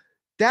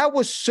 that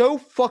was so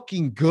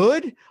fucking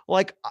good.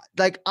 Like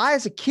I,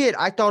 as a kid,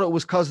 I thought it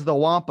was because of the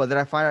Wampa that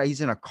I find out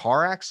he's in a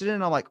car accident.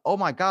 And I'm like, oh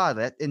my God,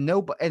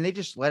 and they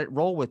just let it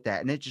roll with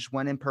that. And it just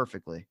went in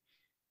perfectly.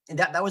 And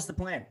that was the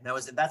plan.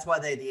 That's why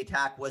the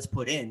attack was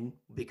put in,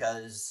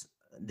 because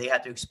they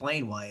had to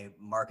explain why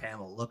Mark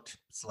Hamill looked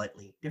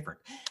slightly different.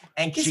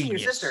 And kissing your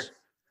sister.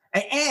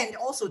 And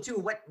also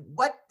too,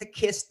 what the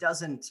kiss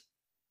doesn't,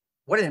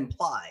 what it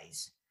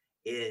implies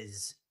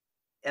is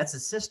that's a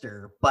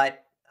sister,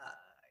 but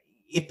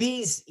if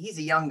he's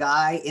a young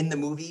guy in the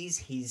movies,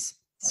 he's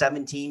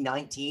 17,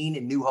 19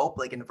 in New Hope,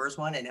 like in the first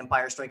one, and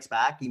Empire Strikes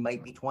Back, he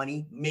might be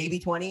 20, maybe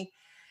 20.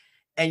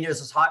 And there's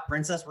this hot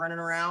princess running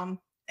around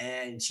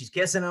and she's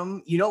kissing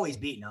him. You know, he's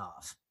beating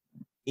off.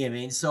 You know what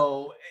I mean?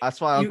 So that's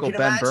why Uncle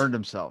Ben burned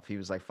himself. He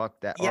was like, fuck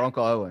that. Yeah. Or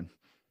Uncle Owen.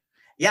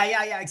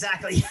 Yeah,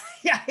 exactly.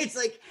 Yeah. It's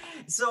like,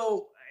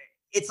 so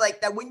it's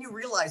like that when you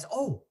realize,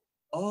 oh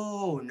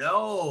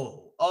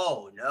no.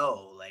 oh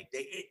no, like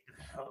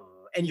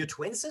and your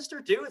twin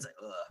sister too. It's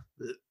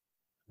like,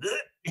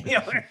 you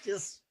know,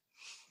 just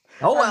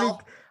oh I mean,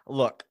 well.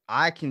 look,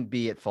 I can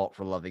be at fault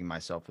for loving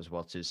myself as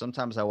well too.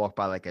 Sometimes I walk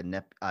by like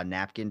a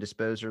napkin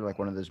disposer, like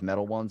one of those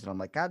metal ones, and I'm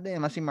like, God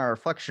damn, I see my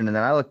reflection, and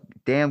then I look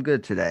damn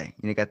good today.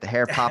 You got the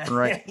hair popping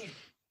right.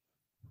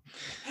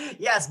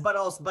 Yes, but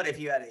if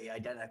you had a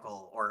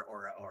identical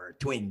or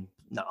twin,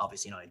 no,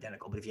 obviously not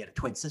identical, but if you had a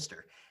twin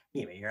sister,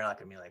 you're not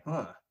gonna be like,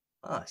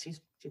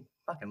 she's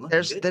fucking looking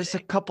good There's a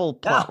today. couple No.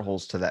 plot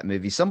holes to that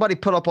movie. Somebody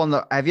put up on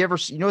the. Have you ever?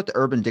 You know what the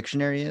Urban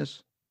Dictionary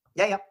is?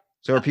 Yeah.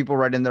 So are people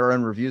writing their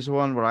own reviews of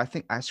one? Well, I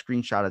think I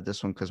screenshotted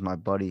this one because my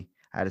buddy,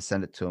 I had to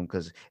send it to him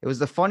because it was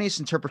the funniest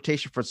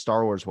interpretation for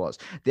Star Wars was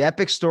the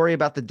epic story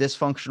about the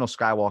dysfunctional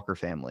Skywalker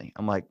family.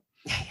 I'm like,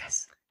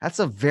 Yes. that's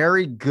a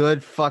very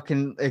good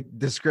fucking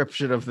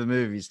description of the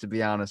movies, to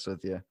be honest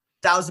with you.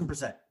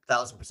 1,000%.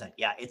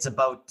 Yeah, it's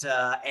about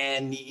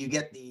and you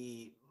get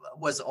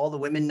was all the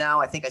women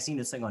now. I think I seen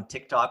this thing on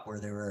TikTok where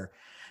they were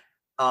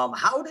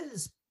how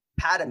does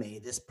Padme,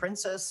 this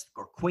princess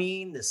or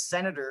queen, this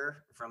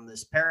senator from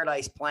this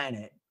paradise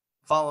planet,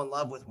 fall in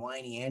love with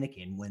whiny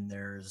Anakin when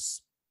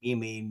there's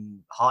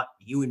hot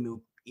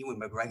Ewan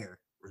McGregor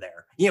were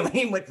there? You know what I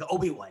mean, with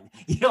Obi-Wan.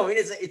 You know,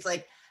 it's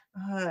like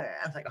I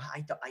was like,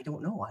 I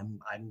don't know.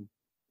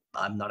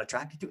 I'm not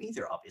attracted to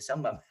either. Obviously,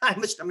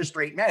 I'm a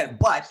straight man,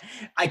 but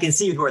I can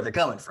see where they're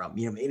coming from.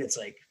 You know what I mean? It's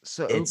like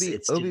So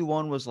it's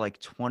Obi-Wan was like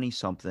 20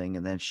 something,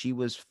 and then she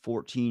was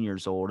 14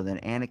 years old, and then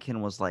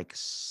Anakin was like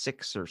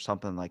 6 or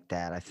something like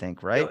that, I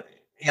think, right?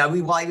 Yeah,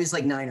 he was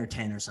like 9 or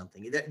 10 or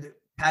something.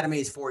 Padme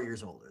is 4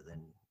 years older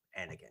than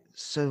Anakin.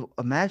 So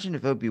imagine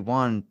if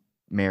Obi-Wan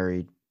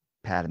married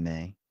Padme,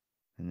 and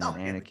then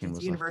Anakin was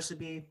the universe would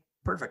be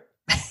perfect.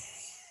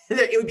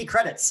 It would be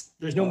credits.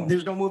 There's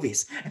no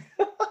movies.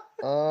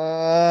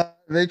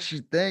 Makes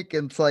you think.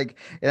 And it's like,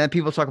 and then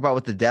people talk about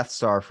with the Death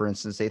Star, for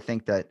instance, they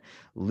think that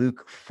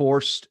Luke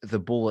forced the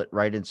bullet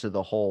right into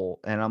the hole.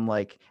 And I'm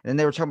like, and then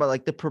they were talking about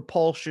like the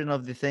propulsion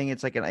of the thing.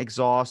 It's like an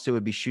exhaust. It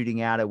would be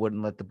shooting out. It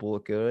wouldn't let the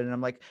bullet go. And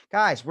I'm like,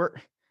 guys, we're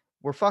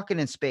fucking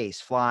in space,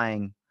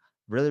 flying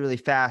really, really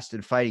fast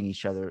and fighting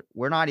each other.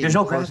 We're not even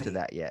close to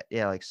that yet.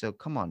 Yeah. Like, so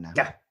come on now.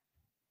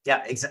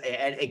 Yeah, exactly.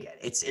 And again,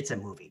 it's a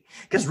movie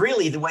because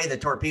really the way the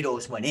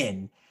torpedoes went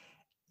in,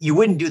 you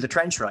wouldn't do the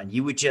trench run.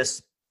 You would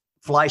just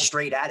fly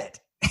straight at it.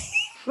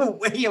 You know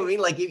what I mean?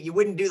 Like you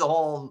wouldn't do the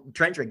whole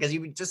trench run because you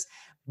would just,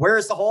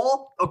 where's the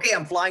hole? Okay,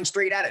 I'm flying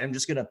straight at it. I'm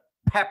just going to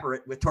pepper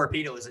it with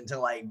torpedoes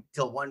until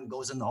one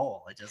goes in the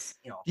hole. It just,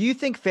 Do you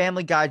think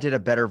Family Guy did a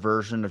better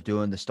version of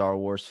doing the Star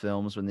Wars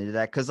films when they did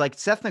that? Because like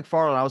Seth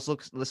MacFarlane, I was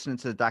listening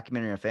to the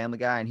documentary on Family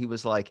Guy, and he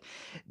was like,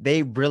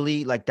 they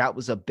really like that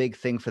was a big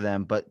thing for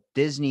them. But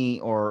Disney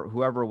or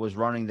whoever was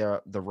running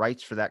the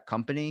rights for that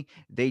company,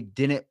 they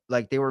didn't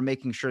like they were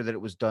making sure that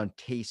it was done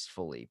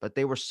tastefully. But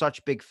they were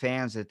such big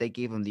fans that they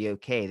gave them the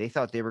okay. They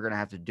thought they were going to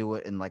have to do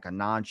it in like a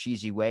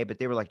non-cheesy way, but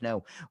they were like,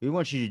 no, we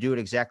want you to do it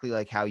exactly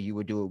like how you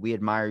would do it. We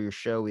admire your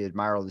show. We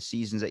admire all the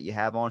seasons that you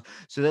have on.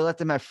 So they let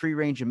them have free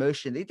range of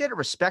motion. They did it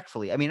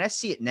respectfully. I mean, I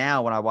see it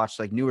now when I watch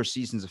like newer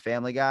seasons of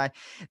Family Guy.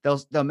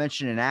 They'll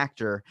mention an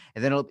actor,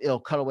 and then it'll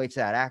cut away to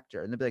that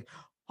actor, and they'll be like,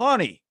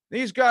 honey,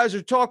 these guys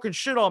are talking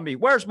shit on me.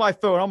 Where's my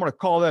phone? I'm going to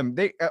call them.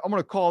 I'm going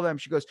to call them.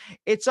 She goes,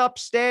 it's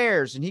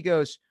upstairs. And he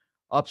goes,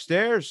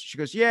 upstairs? She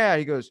goes, yeah.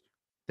 He goes,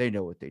 they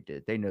know what they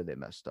did. They know they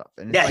messed up.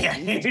 And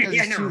it's because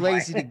he's too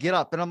lazy to get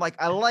up. And I'm like,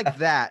 I like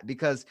that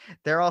because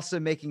they're also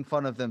making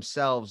fun of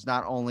themselves,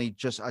 not only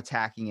just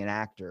attacking an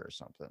actor or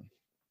something.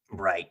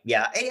 Right.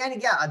 Yeah.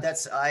 And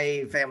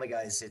yeah, Family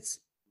Guys.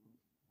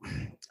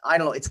 I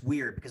don't know. It's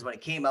weird because when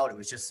it came out, it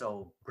was just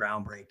so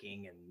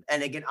groundbreaking.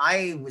 And again,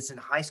 I was in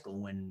high school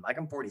when, like,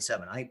 I'm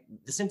 47.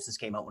 The Simpsons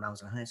came out when I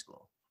was in high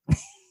school.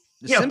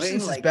 The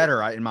Simpsons is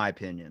better, in my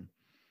opinion.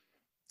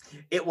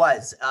 It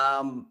was.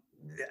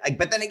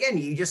 But then again,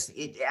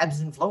 it ebbs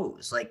and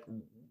flows. Like,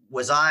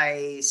 was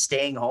I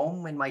staying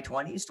home in my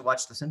 20s to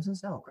watch The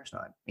Simpsons? No, of course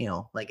not.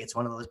 Like it's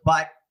one of those.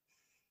 But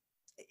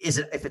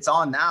if it's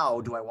on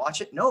now, do I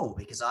watch it? No,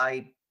 because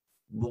I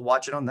will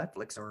watch it on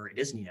Netflix or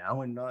Disney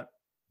now and not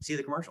see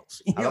the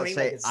commercials. I would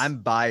say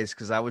I'm biased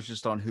because I was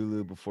just on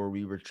Hulu before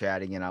we were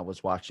chatting and I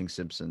was watching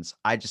Simpsons.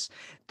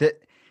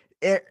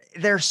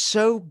 They're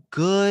so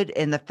good,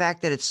 and the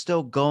fact that it's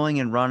still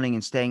going and running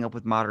and staying up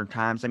with modern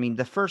times. I mean,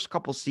 the first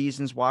couple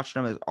seasons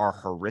watching them are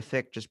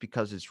horrific just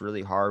because it's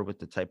really hard with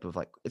the type of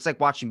it's like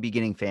watching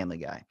beginning Family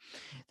Guy.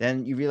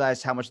 Then you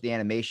realize how much the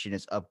animation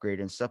is upgraded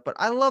and stuff. But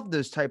I love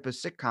those type of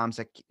sitcoms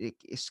that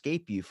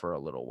escape you for a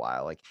little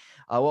while. Like,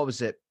 what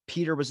was it?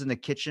 Peter was in the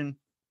kitchen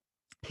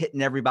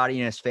hitting everybody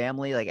in his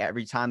family, like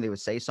every time they would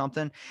say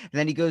something. And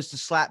then he goes to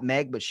slap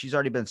Meg, but she's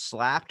already been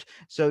slapped.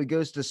 So he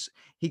goes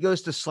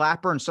to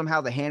slap her, and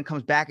somehow the hand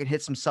comes back and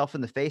hits himself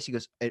in the face. He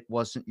goes, it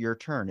wasn't your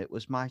turn. It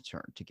was my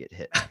turn to get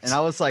hit. And I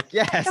was like,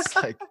 yes,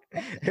 like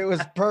it was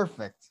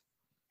perfect.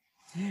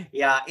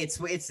 Yeah, that's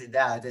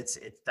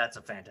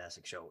a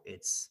fantastic show.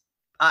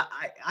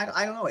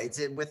 I don't know. It's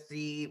with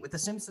the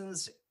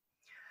Simpsons,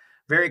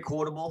 very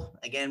quotable.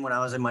 Again, when I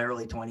was in my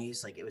early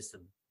 20s, like it was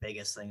the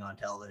biggest thing on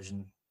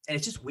television. And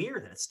it's just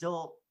weird that it's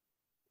still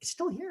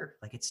here.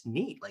 Like, it's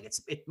neat. Like,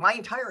 my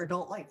entire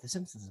adult life, The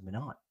Simpsons has been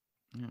on.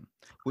 Yeah.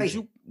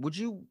 Crazy. Would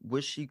you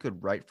wish you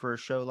could write for a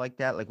show like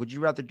that? Like, would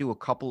you rather do a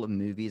couple of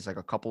movies, like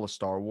a couple of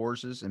Star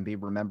Warses, and be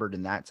remembered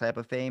in that type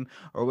of fame,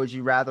 or would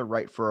you rather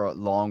write for a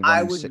long I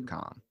running would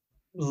sitcom?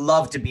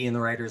 love to be in the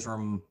writer's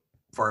room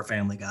for a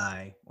Family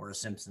Guy or a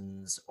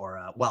Simpsons or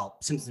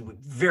Simpsons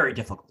would be very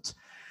difficult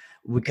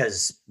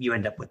because you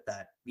end up with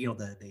that,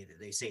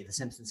 they say the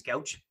Simpsons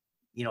couch,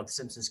 the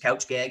Simpsons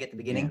couch gag at the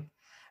beginning.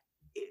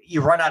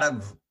 You run out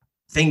of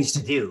things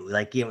to do,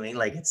 like, you know what I mean?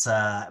 Like, it's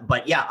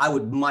but yeah, I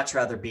would much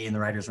rather be in the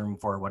writer's room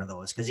for one of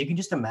those, because you can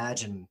just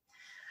imagine,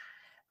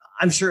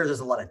 I'm sure there's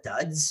a lot of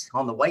duds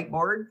on the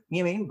whiteboard,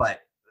 you know what I mean?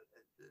 But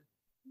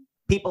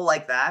people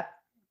like that,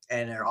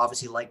 and are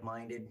obviously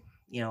like-minded,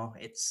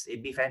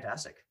 it'd be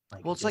fantastic.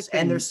 Like, Well, it's just, like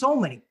and there's so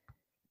many.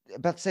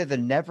 About to say the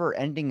never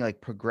ending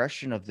like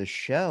progression of the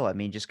show. I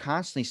mean, just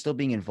constantly still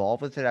being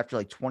involved with it after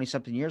like 20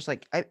 something years.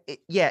 Like,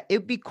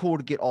 it'd be cool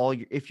to get all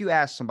your, if you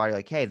ask somebody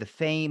like, hey, the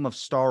fame of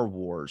Star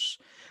Wars,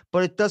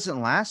 but it doesn't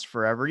last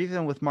forever.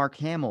 Even with Mark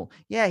Hamill.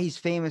 Yeah, he's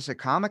famous at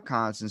Comic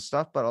Cons and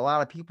stuff, but a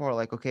lot of people are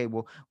like, okay,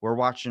 well, we're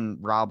watching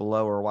Rob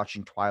Lowe or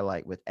watching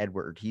Twilight with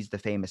Edward. He's the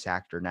famous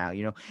actor now.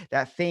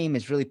 That fame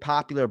is really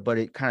popular, but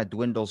it kind of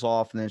dwindles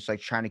off. And then it's like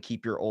trying to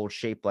keep your old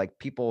shape. Like,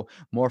 people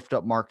morphed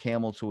up Mark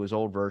Hamill to his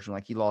old version.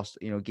 Like, he lost,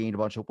 gained a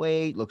bunch of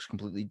weight, looks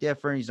completely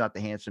different. He's not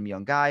the handsome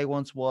young guy he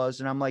once was.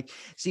 And I'm like,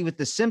 see, with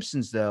The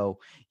Simpsons, though,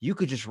 you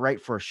could just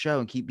write for a show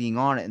and keep being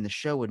on it, and the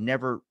show would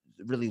never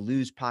really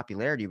lose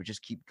popularity. It would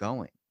just keep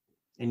going.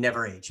 It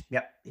never age.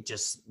 Yep. It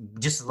just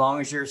as long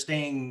as you're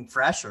staying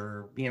fresh,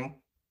 or,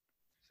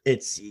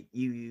 it's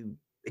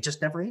it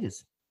just never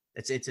ages.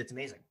 It's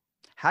amazing.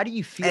 How do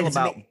you feel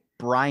about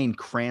Bryan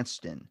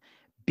Cranston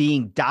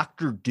being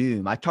Dr.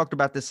 Doom? I talked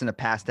about this in a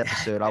past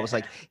episode. I was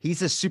like,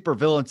 he's a super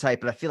villain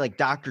type, but I feel like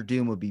Dr.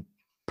 Doom would be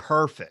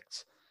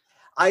perfect.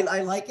 I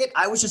like it.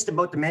 I was just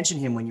about to mention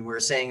him when you were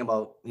saying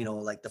about,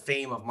 like the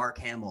fame of Mark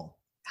Hamill,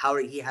 how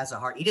he has a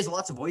heart. He does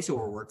lots of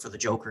voiceover work for the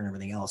Joker and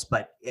everything else,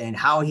 and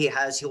how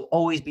he'll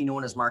always be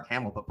known as Mark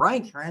Hamill. But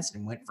Bryan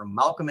Cranston went from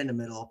Malcolm in the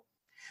Middle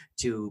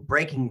to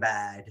Breaking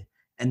Bad.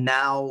 And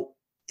now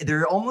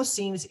there almost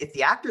seems, if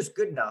the actor's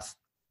good enough,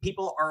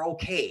 people are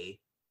okay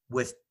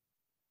with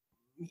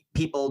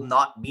people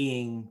not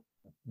being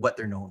what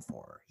they're known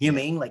for. You know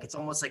what I mean? Like, it's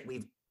almost like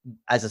we've,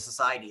 as a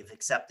society, have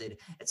accepted.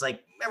 It's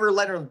like, remember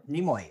Leonard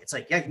Nimoy? It's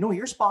like, yeah, no,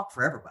 you're Spock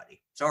for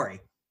everybody. Sorry,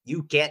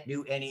 you can't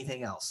do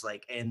anything else.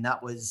 Like, and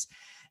that was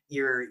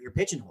your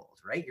pigeonholed,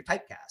 right? Your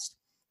typecast.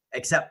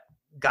 Except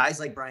guys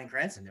like Bryan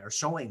Cranston are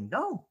showing,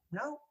 no.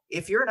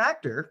 If you're an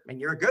actor and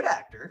you're a good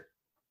actor,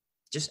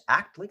 just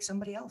act like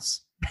somebody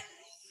else.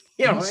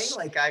 You know what I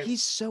mean? Like,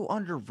 he's so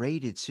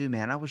underrated too,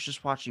 man. I was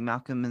just watching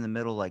Malcolm in the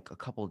Middle like a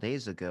couple of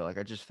days ago. Like,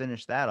 I just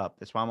finished that up.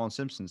 That's why I'm on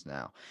Simpsons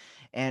now.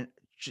 And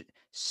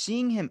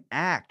seeing him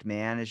act,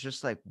 man, is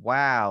just like,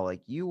 wow, like,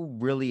 you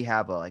really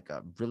have a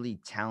really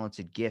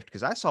talented gift.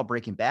 Because I saw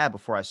Breaking Bad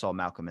before I saw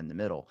Malcolm in the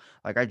Middle.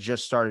 Like, I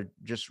just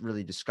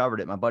really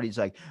discovered it. My buddy's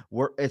like,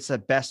 it's the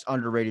best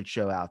underrated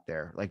show out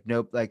there. Like,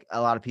 nope, like,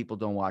 a lot of people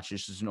don't watch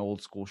this. Is an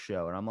old school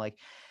show. And I'm like,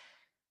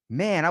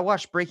 man, I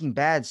watched Breaking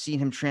Bad, seeing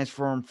him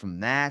transform from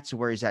that to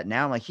where he's at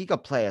now. Like, he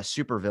could play a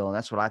supervillain.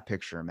 That's what I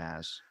picture him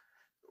as.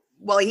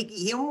 Well,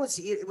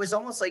 it was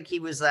almost like he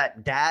was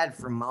that dad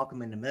from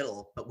Malcolm in the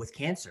Middle, but with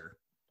cancer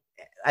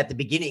at the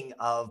beginning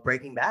of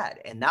Breaking Bad.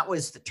 And that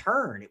was the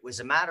turn. It was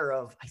a matter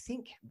of, I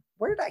think,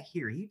 where did I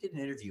hear? He did an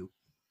interview,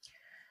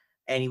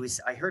 and I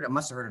must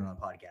have heard it on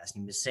a podcast.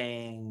 He was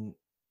saying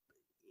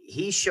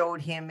he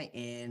showed him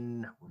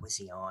in, what was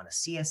he on? A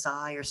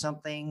CSI or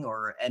something?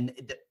 And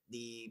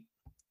the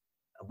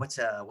what's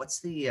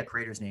the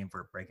creator's name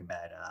for Breaking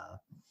Bad?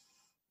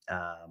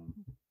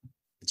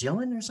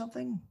 Gillen or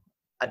something?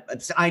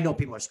 I know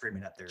people are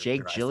screaming at their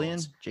Jake their Gillian.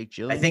 iPhones. Jake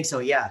Gillian. I think so.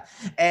 Yeah,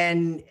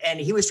 and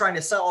he was trying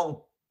to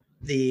sell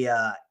the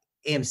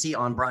AMC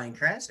on Bryan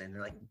Cranston.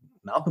 They're like,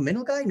 Malcolm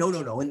Middle guy? No.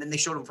 And then they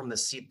showed him from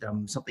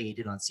something he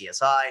did on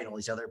CSI and all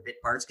these other bit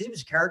parts, because he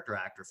was a character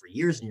actor for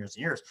years and years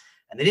and years.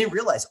 And they didn't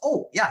realize,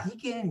 oh yeah, he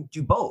can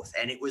do both.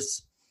 And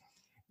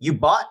you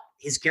bought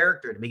his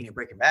character at the beginning of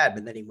Breaking Bad,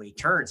 but then when he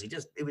turns, he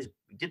did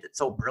it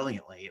so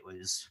brilliantly. It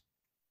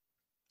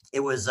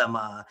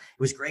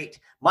was great.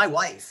 My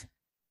wife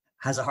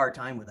has a hard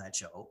time with that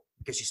show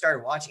because she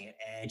started watching it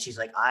and she's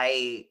like,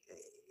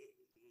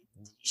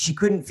 she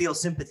couldn't feel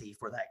sympathy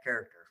for that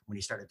character when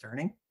he started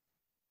turning,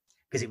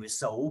 because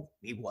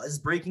he was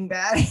Breaking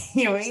Bad.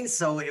 You know what I mean?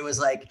 So it was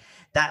like,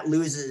 that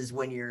loses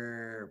when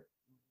your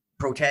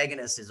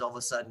protagonist is all of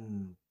a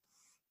sudden,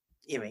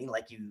 you know what I mean?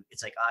 Like,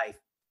 it's like,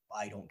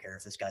 I don't care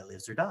if this guy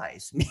lives or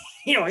dies.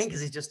 You know what I mean?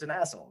 Because he's just an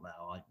asshole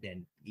now,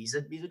 and he's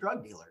a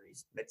drug dealer.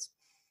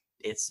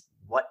 It's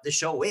what the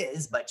show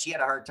is, but she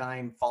had a hard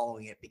time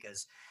following it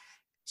because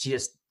she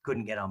just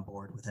couldn't get on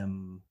board with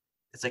him.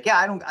 It's like,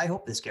 yeah, I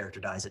hope this character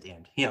dies at the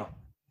end.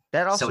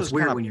 That So also it's is kind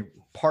weird of when you're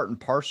part and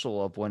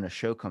parcel of when a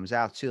show comes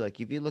out too. Like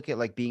if you look at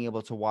like being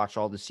able to watch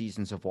all the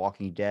seasons of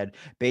Walking Dead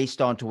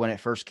based on to when it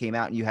first came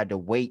out and you had to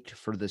wait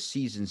for the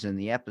seasons and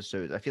the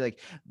episodes. I feel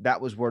like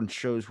that was when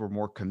shows were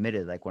more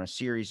committed. Like when a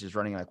series is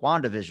running like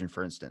WandaVision,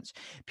 for instance,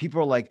 people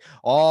are like,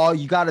 "Oh,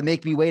 you got to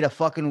make me wait a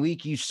fucking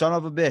week, you son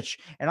of a bitch."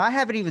 And I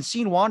haven't even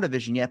seen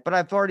WandaVision yet, but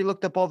I've already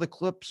looked up all the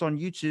clips on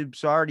YouTube,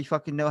 so I already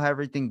fucking know how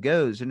everything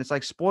goes. And it's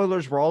like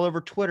spoilers were all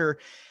over Twitter.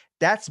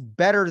 That's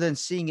better than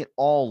seeing it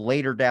all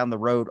later down the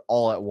road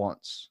all at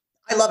once.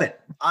 I love it.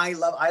 I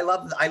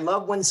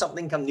love when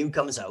something new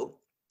comes out.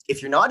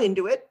 If you're not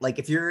into it, like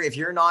if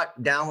you're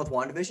not down with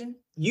WandaVision,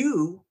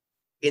 you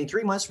in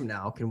 3 months from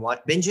now can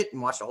binge it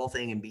and watch the whole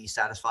thing and be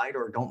satisfied,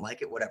 or don't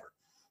like it, whatever.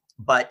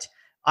 But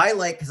I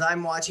like, because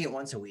I'm watching it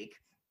once a week,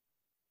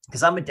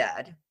 because I'm a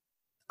dad,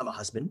 I'm a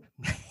husband,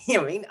 you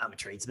know what I mean? I'm a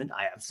tradesman.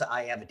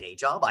 I have a day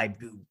job. I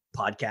do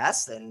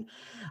podcasts, and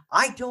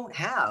I don't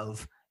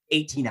have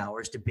 18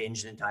 hours to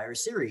binge an entire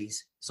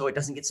series, so it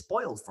doesn't get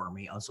spoiled for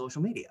me on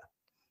social media.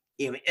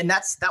 You know, and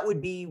that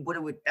would be what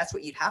it would. That's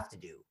what you'd have to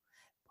do.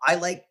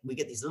 We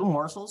get these little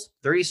morsels,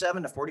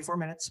 37 to 44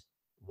 minutes.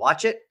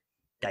 Watch it,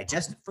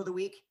 digest it for the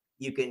week.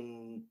 You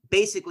can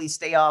basically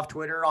stay off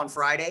Twitter on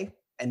Friday,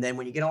 and then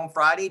when you get home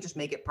Friday, just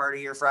make it part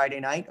of your Friday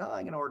night. Oh,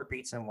 I'm gonna order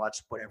pizza and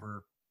watch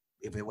whatever,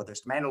 whether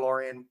it's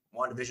Mandalorian,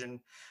 WandaVision,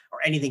 or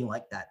anything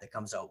like that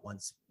comes out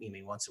once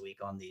a week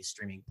on these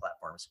streaming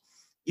platforms.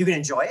 You can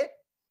enjoy it,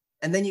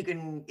 and then you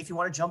can, if you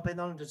want to jump in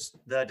on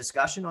the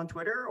discussion on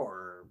Twitter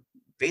or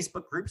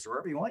Facebook groups or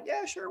wherever you want,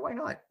 yeah, sure, why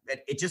not?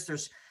 It just,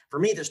 for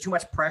me, there's too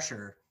much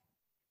pressure.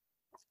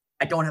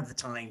 I don't have the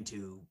time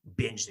to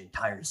binge the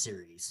entire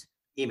series,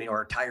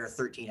 or entire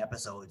 13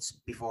 episodes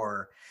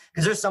before,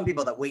 because there's some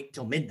people that wait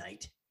till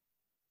midnight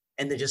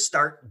and they just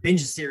start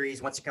binge a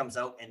series once it comes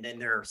out, and then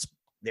they're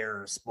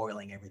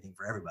spoiling everything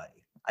for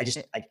everybody. I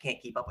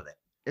can't keep up with it.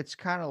 It's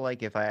kind of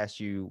like if I asked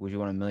you, would you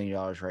want $1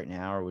 million right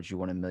now, or would you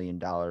want $1 million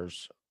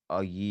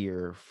a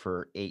year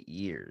for 8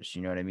 years?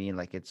 You know what I mean?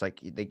 Like it's like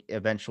the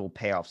eventual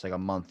payoffs, like a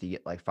month, you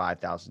get like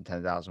 5,000,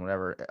 10,000,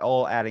 whatever,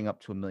 all adding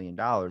up to $1 million.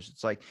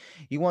 It's like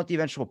you want the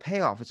eventual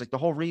payoff. It's like the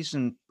whole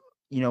reason,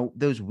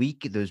 those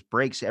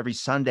breaks every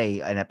Sunday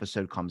an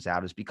episode comes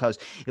out is because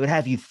it would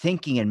have you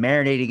thinking and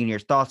marinating in your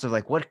thoughts of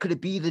like, what could it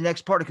be? The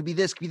next part, it could be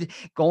this, could be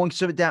going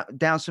so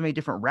down so many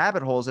different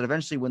rabbit holes that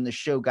eventually when the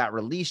show got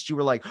released, you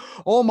were like,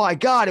 oh my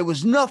God, it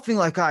was nothing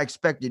like I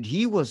expected.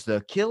 He was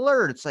the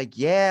killer. It's like,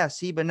 yeah,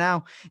 see, but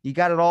now you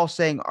got it all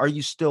saying, are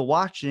you still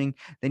watching?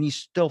 Then you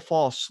still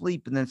fall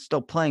asleep, and then it's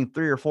still playing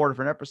 3 or 4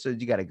 different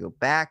episodes. You got to go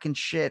back and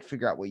shit,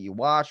 figure out what you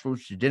watched,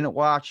 what you didn't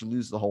watch. You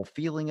lose the whole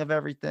feeling of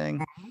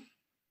everything.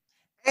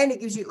 And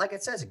it gives you, like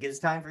it says, it gives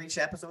time for each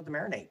episode to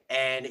marinate.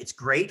 And it's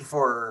great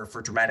for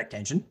dramatic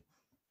tension,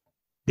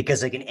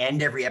 because they can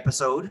end every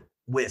episode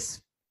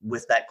with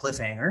that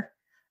cliffhanger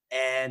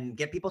and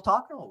get people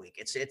talking all week.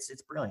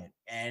 It's brilliant.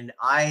 And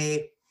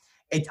I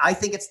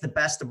think it's the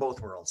best of both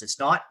worlds. It's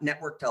not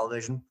network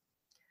television,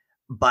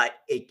 but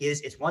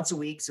it's once a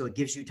week. So it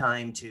gives you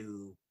time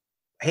to,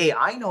 hey,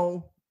 I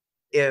know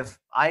if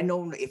I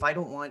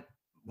don't want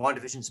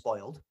WandaVision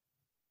spoiled,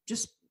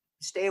 just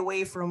stay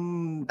away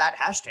from that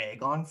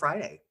hashtag on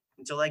Friday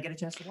until I get a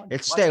chance to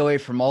watch. Stay away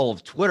from all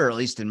of Twitter, at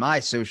least in my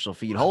social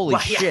feed. Holy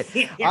shit.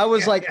 Yeah, I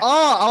was like,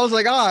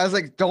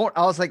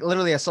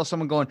 literally, I saw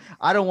someone going,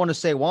 I don't want to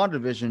say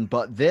WandaVision,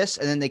 but this.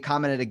 And then they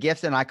commented a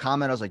gift, and I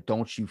commented, I was like,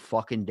 don't you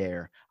fucking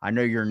dare. I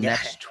know your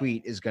next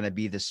tweet is going to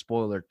be the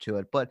spoiler to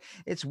it. But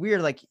it's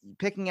weird, like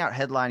picking out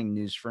headlining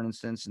news, for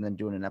instance, and then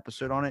doing an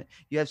episode on it.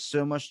 You have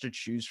so much to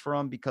choose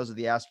from because of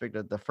the aspect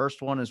of the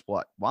first one is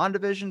what?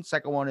 WandaVision.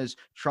 Second one is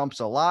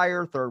Trump's a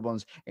liar. Third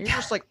one's, and you're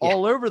just like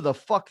all over the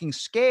fucking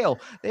scale.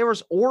 There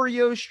was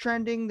Oreos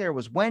trending. There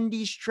was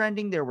Wendy's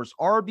trending. There was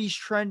Arby's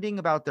trending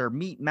about their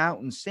Meat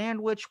Mountain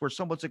sandwich, where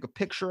someone took a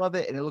picture of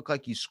it and it looked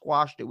like you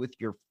squashed it with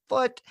your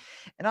foot.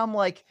 And I'm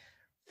like,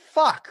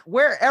 fuck,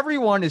 where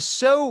everyone is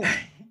so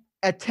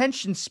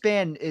attention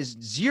span is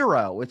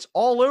zero. It's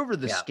all over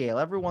the scale.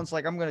 Everyone's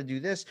like, I'm going to do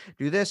this.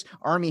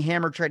 Army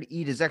Hammer tried to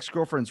eat his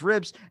ex-girlfriend's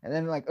ribs. And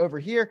then like over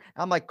here,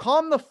 I'm like,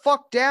 calm the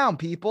fuck down,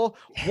 people.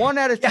 One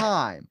at a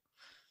time.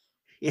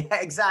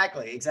 Yeah,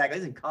 exactly.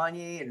 Isn't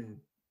Kanye and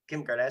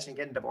Kim Kardashian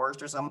getting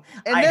divorced or something?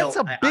 And that's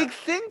a big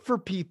thing for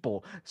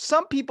people.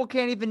 Some people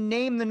can't even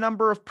name the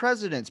number of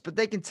presidents, but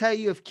they can tell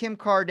you if Kim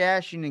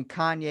Kardashian and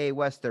Kanye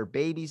West, their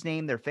baby's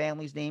name, their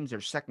family's names,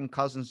 their second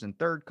cousins and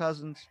third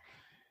cousins.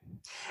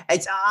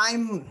 That's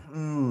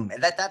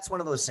one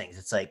of those things.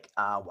 It's like,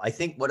 I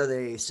think, what do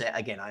they say?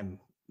 Again, I'm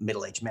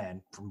middle-aged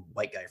man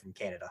white guy from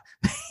Canada.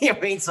 You know what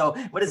I mean? So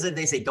what is it?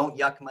 They say, don't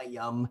yuck my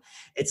yum.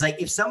 It's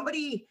like, if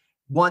somebody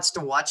wants to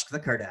watch the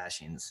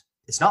Kardashians,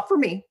 it's not for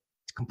me.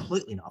 It's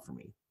completely not for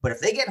me. But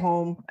if they get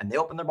home and they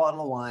open their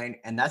bottle of wine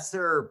and that's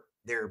their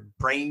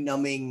brain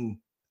numbing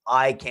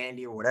eye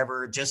candy or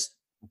whatever, just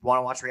want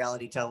to watch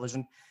reality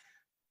television,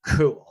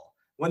 cool.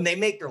 When they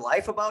make their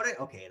life about it,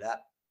 okay,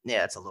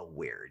 it's a little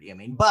weird. You know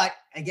what I mean? But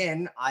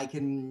again,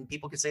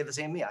 people can say the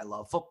same to me. I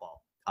love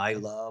football. I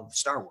love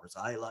Star Wars.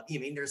 I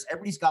mean,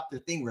 everybody's got their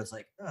thing where it's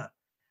like,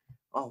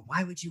 oh,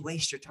 why would you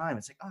waste your time?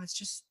 It's like, oh, it's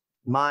just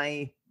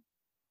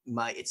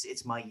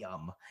it's my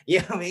yum. You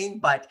know what I mean?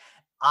 But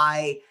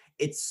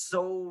it's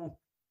so,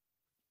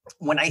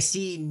 when I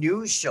see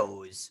news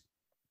shows,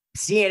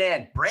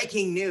 CNN,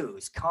 breaking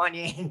news,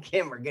 Kanye and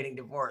Kim are getting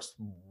divorced.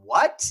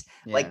 What?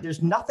 Yeah. Like,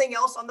 there's nothing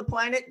else on the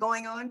planet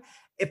going on.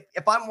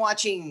 If I'm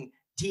watching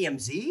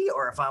TMZ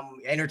or if I'm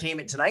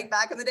Entertainment Tonight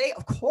back in the day,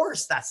 of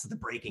course that's the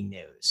breaking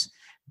news.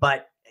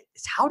 But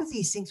it's, how do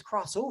these things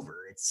cross over?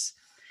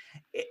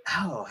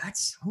 I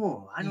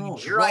don't know.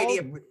 Your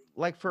idea.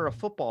 Like for a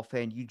football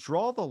fan, you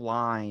draw the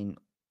line.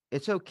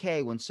 It's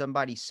okay when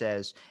somebody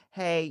says,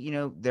 hey,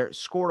 they're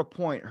scored a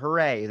point,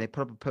 hooray, and they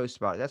put up a post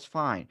about it. That's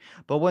fine.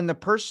 But when the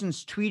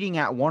person's tweeting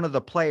at one of the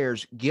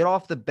players, get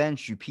off the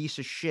bench, you piece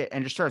of shit,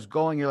 and just starts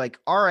going, you're like,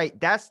 all right,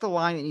 that's the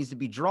line that needs to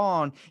be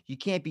drawn. You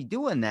can't be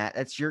doing that.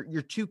 That's you're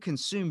too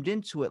consumed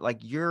into it.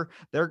 Like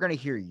they're gonna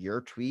hear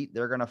your tweet,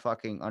 they're gonna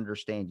fucking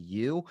understand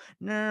you.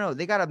 No.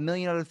 They got a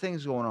million other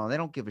things going on. They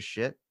don't give a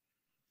shit.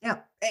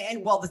 Yeah.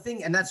 And well, the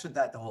thing, and that's what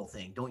the whole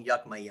thing, don't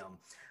yuck my yum.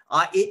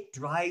 It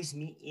drives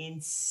me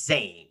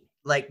insane.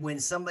 Like when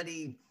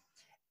somebody,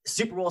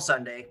 Super Bowl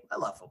Sunday, I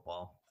love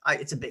football.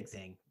 It's a big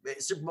thing.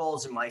 Super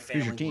Bowls in my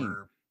family Who's your team?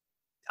 were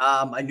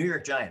a New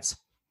York Giants.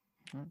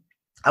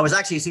 I was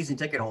actually a season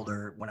ticket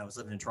holder when I was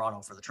living in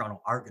Toronto for the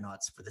Toronto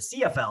Argonauts for the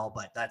CFL,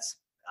 but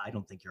I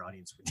don't think your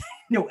audience would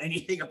know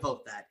anything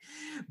about that.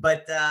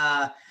 But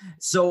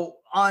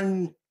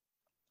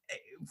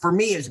for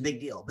me, it was a big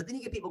deal. But then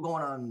you get people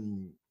going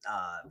on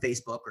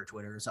Facebook or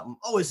Twitter or something.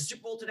 Oh, is the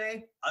Super Bowl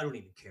today? I don't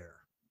even care.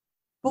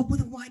 Well,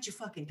 then why'd you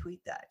fucking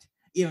tweet that?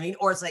 You know what I mean?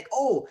 Or it's like,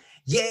 oh,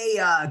 yay,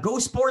 go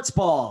sports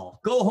ball,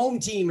 go home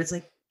team. It's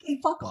like, hey,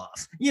 fuck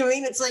off. You know what I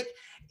mean? It's like,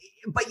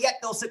 but yet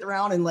they'll sit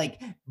around and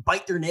like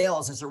bite their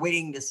nails as they're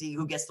waiting to see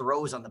who gets the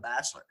rose on The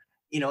Bachelor.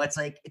 It's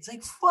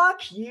like,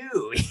 fuck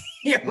you.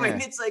 You know what I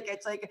mean? It's like,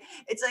 it's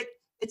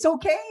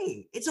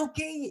okay. It's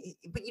okay.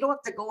 But you don't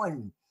have to go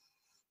and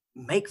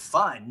make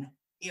fun,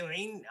 you know what I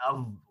mean,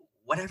 of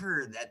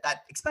whatever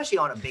that especially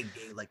on a big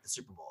day like the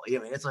Super Bowl. You know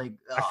what I mean? It's like,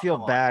 I feel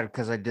bad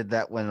because I did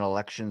that when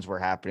elections were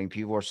happening.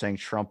 People were saying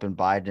Trump and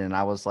Biden, and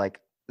I was like,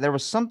 there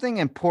was something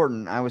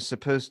important I was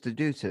supposed to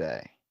do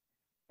today,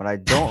 but I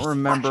don't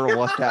remember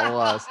what that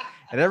was.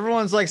 And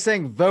everyone's like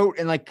saying vote,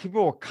 and like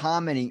people were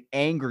commenting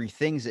angry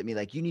things at me,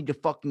 like you need to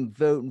fucking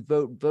vote and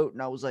vote and vote.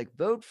 And I was like,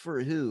 vote for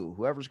who?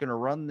 Whoever's gonna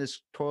run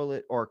this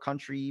toilet or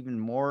country even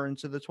more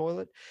into the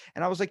toilet.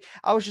 And I was like,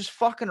 I was just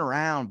fucking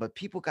around, but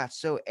people got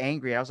so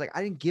angry. I was like,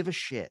 I didn't give a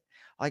shit.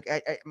 Like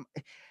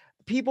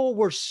people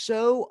were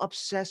so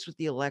obsessed with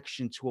the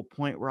election to a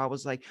point where I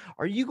was like,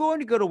 are you going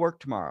to go to work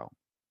tomorrow?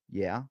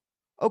 Yeah.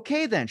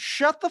 Okay, then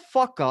shut the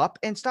fuck up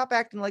and stop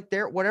acting like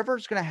whatever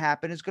is going to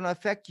happen is going to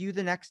affect you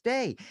the next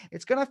day.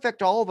 It's going to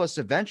affect all of us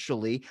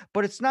eventually,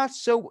 but it's not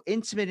so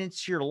intimate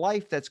into your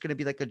life that's going to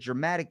be like a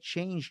dramatic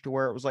change to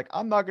where it was like,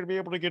 I'm not going to be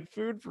able to get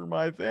food for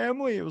my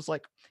family. It was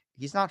like,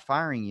 he's not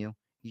firing you.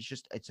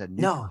 It's a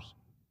new person.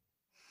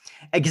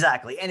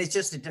 Exactly. And it's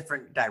just a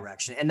different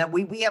direction. And that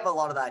we have a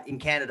lot of that in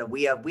Canada.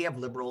 We have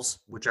liberals,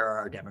 which are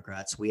our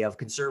Democrats. We have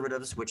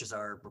conservatives, which is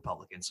our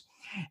Republicans.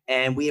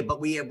 And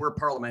we're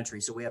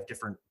parliamentary. So we have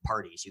different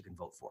parties you can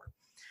vote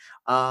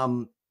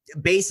for.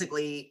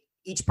 Basically,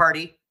 each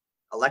party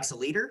elects a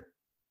leader.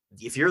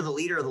 If you're the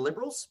leader of the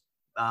Liberals,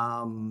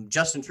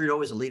 Justin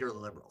Trudeau is a leader of the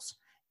Liberals.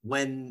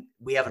 When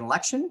we have an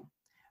election,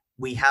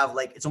 we have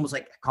it's almost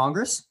like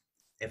Congress.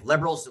 If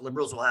Liberals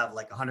will have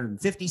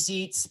 150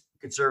 seats.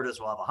 Conservatives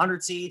will have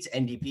 100 seats.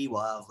 NDP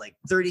will have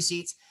 30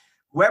 seats.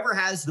 Whoever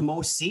has the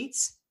most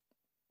seats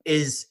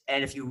and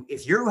if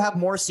you have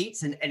more seats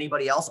than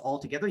anybody else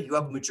altogether, you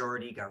have a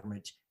majority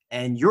government.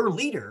 And your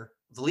leader,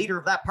 the leader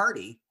of that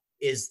party,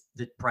 is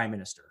the prime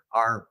minister,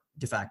 our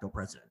de facto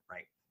president,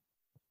 right?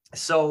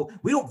 So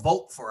we don't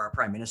vote for our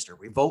prime minister.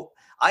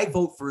 I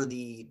vote for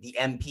the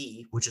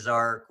MP, which is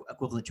our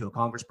equivalent to a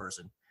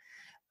congressperson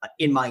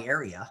in my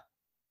area.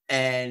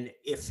 And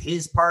if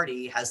his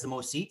party has the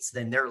most seats,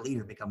 then their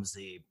leader becomes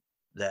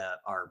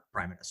our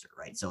prime minister,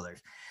 right?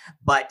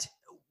 But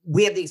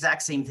we have the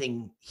exact same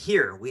thing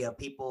here. We have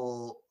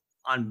people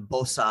on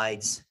both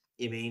sides.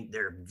 I mean,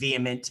 they're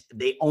vehement.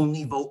 They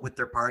only vote with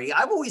their party.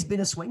 I've always been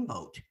a swing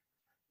vote.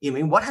 I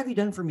mean, what have you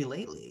done for me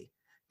lately?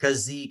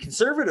 Because the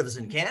conservatives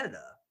in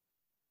Canada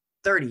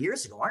 30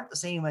 years ago aren't the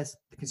same as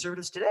the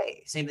conservatives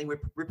today. Same thing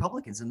with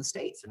Republicans in the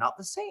States. They're not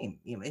the same.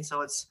 You know what I mean?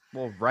 So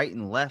well, right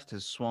and left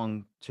has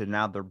swung to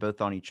now they're both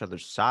on each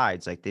other's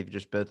sides. Like they've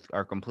just both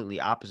are completely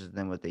opposite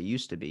than what they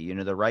used to be.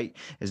 The right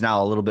is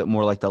now a little bit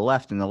more like the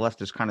left, and the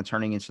left is kind of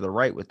turning into the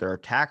right with their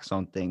attacks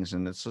on things.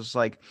 And it's just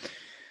like,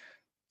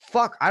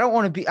 fuck, I don't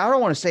want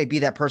to say be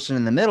that person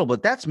in the middle,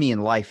 but that's me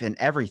in life and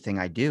everything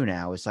I do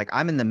now. It's like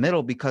I'm in the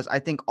middle because I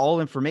think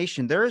all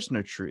information, there is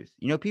no truth.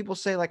 You know, people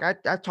say like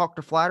I talk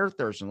to flat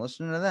earthers and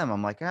listening to them.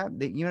 I'm like,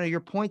 you know, your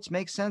points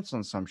make sense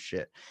on some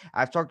shit.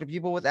 I've talked to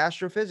people with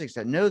astrophysics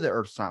that know the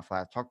earth's not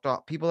flat. I've talked to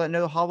people that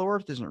know the hollow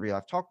earth isn't real.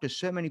 I've talked to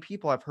so many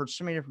people. I've heard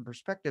so many different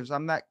perspectives.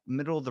 I'm that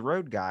middle of the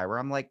road guy where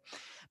I'm like,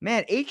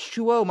 man,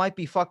 H2O might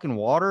be fucking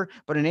water,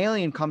 but an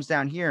alien comes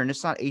down here and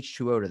it's not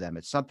H2O to them.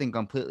 It's something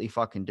completely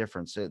fucking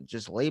different. So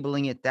just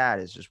labeling it that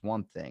is just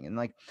one thing. And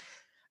like,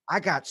 I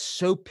got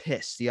so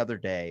pissed the other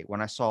day when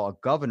I saw a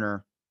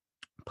governor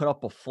put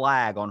up a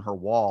flag on her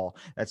wall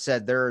that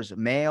said there's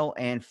male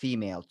and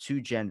female, two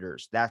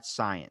genders. That's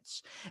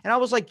science. And I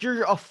was like,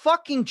 you're a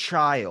fucking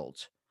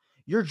child.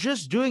 You're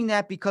just doing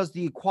that because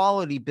the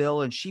equality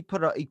bill and she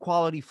put an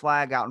equality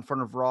flag out in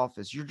front of her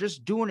office. You're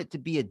just doing it to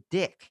be a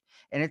dick.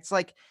 And it's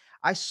like,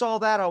 I saw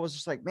that. I was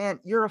just like, man,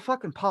 you're a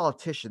fucking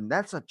politician.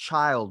 That's a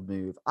child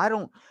move. I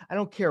don't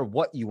care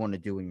what you want to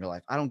do in your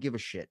life. I don't give a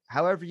shit.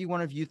 However you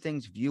want to view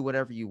things, view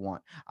whatever you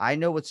want. I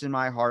know what's in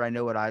my heart. I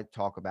know what I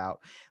talk about.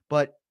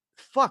 But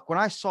fuck, when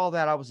I saw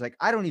that, I was like,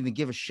 I don't even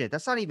give a shit.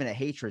 That's not even a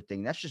hatred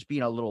thing. That's just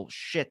being a little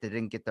shit that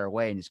didn't get their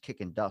way and is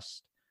kicking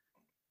dust.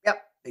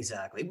 Yep,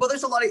 exactly. Well,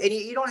 there's a lot of, and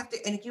you don't have to,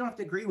 and you don't have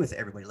to agree with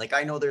everybody. Like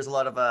I know there's a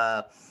lot of,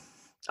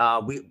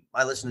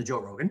 I listen to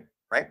Joe Rogan,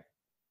 right?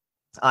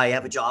 I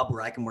have a job where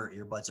I can wear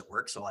earbuds at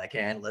work, so I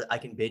can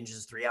binge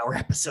his 3-hour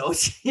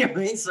episodes. You know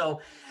what I mean?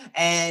 So,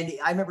 and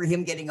I remember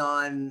him getting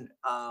on.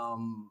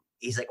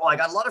 He's like, "Oh, I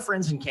got a lot of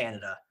friends in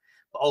Canada.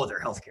 Oh, they're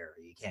healthcare.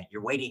 You can't.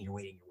 You're waiting.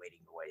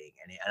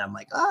 And I'm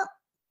like, I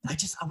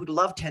would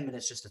love 10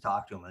 minutes just to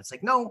talk to him. And it's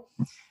like, no,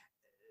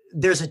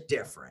 there's a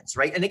difference,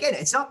 right? And again,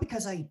 it's not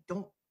because I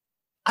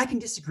can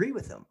disagree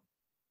with him.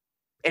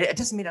 And it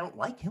doesn't mean I don't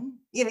like him.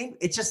 You know,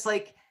 it's just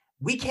like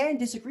we can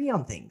disagree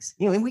on things,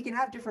 you know, and we can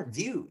have different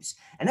views,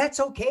 and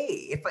that's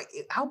okay.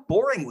 How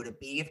boring would it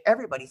be if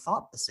everybody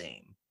thought the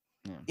same?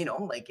 Yeah. You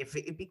know, like if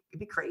it'd be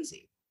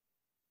crazy.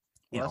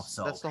 Well,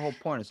 that's the whole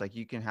point. It's like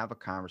you can have a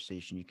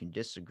conversation, you can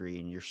disagree,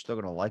 and you're still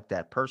going to like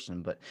that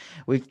person. But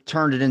we've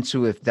turned it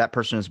into if that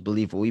person doesn't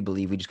believe what we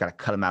believe, we just got to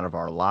cut them out of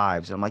our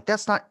lives. And I'm like,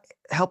 that's not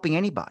helping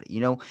anybody.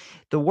 You know,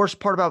 the worst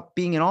part about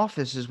being in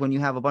office is when you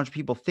have a bunch of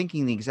people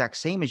thinking the exact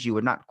same as you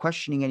and not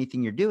questioning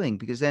anything you're doing,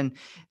 because then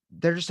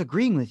they're just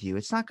agreeing with you.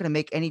 It's not going to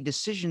make any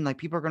decision. Like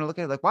people are going to look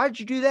at it like, why did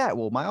you do that?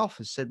 Well, my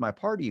office said my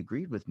party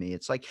agreed with me.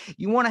 It's like,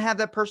 you want to have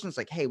that person. It's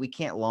like, hey, we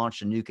can't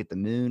launch a nuke at the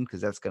moon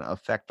because that's going to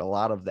affect a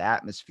lot of the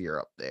atmosphere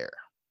up there.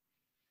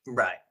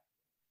 Right.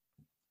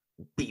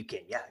 But you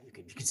can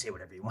say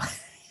whatever you want.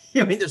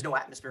 I mean, there's no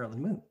atmosphere on the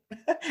moon,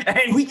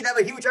 and we can have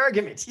a huge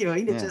argument. You know,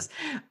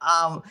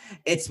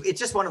 it's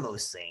just one of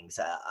those things.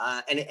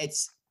 And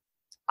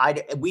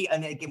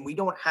we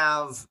don't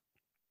have.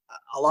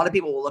 A lot of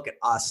people will look at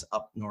us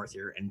up north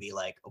here and be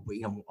like,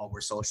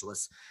 we're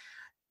socialists.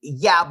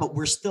 Yeah, but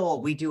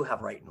we do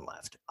have right and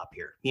left up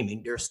here. I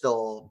mean,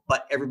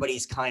 but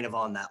everybody's kind of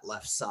on that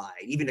left side.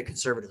 Even the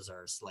conservatives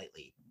are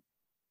slightly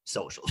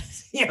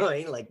socialist. You know what I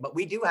mean? Like, but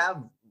we do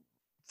have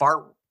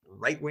far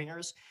right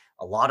wingers,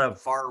 a lot of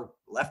far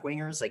left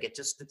wingers. Like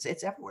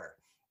it's everywhere,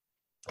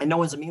 and no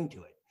one's immune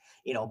to it.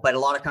 You know, but a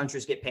lot of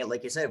countries get painted,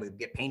 like you said, we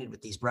get painted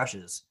with these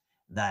brushes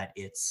that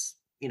it's,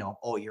 you know,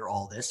 oh, you're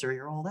all this or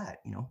you're all that,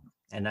 you know,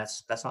 and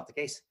that's not the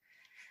case.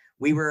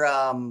 We were,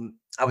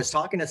 I was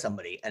talking to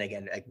somebody, and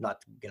again, not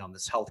to get on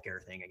this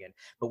healthcare thing again,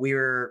 but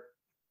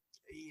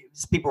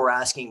people were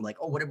asking like,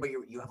 oh, what about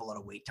you have a lot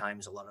of wait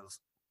times, a lot of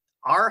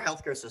our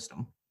healthcare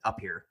system up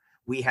here.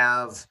 We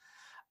have,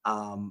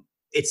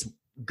 it's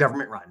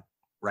government run,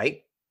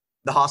 right?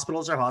 The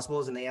hospitals are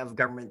hospitals and they have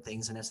government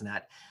things and this and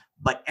that,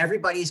 but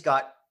everybody's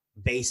got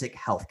basic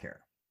healthcare.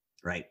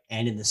 Right.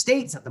 And in the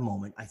States at the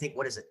moment, I think,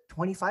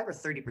 25 or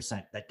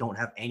 30% that don't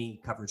have any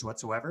coverage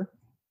whatsoever.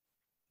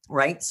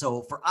 Right.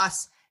 So for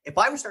us, if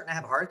I was starting to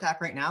have a heart attack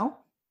right now,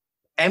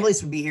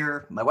 ambulance would be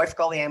here. My wife would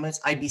call the ambulance.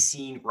 I'd be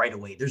seen right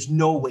away. There's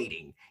no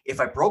waiting. If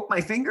I broke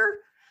my finger,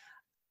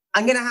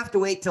 I'm going to have to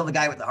wait till the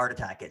guy with the heart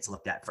attack gets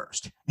looked at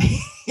first.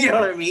 You know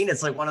what I mean?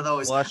 It's like one of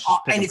those. Well, that's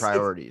just picking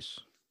priorities.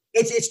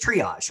 It's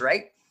triage,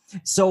 right?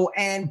 So,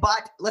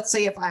 but let's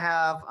say if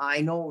I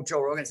know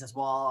Joe Rogan says,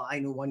 well, I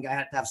know one guy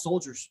had to have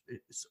surgery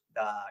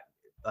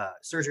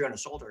on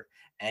his shoulder.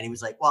 And he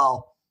was like,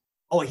 well,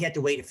 he had to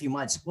wait a few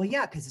months. Well,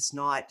 yeah, because it's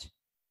not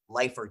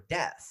life or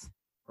death,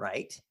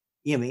 right?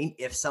 You know what I mean?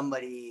 If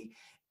somebody,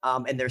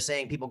 and they're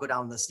saying people go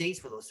down to the States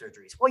for those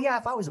surgeries. Well, yeah,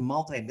 if I was a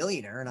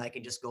multimillionaire and I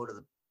could just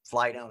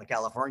fly down to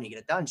California, get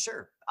it done.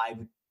 Sure.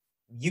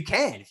 You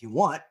can if you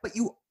want, but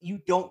you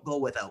don't go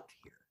without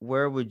here.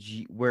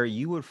 Where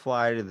you would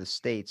fly to the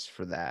States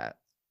for that,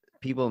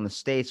 people in the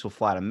States will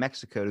fly to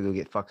Mexico to go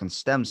get fucking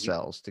stem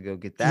cells to go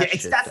get that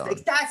shit done.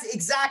 That's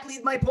exactly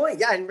my point.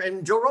 Yeah,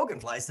 and Joe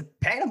Rogan flies to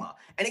Panama.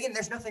 And again,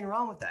 there's nothing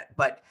wrong with that.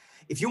 But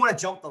if you want to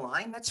jump the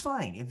line, that's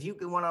fine. If you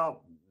want to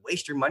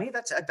waste your money,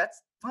 that's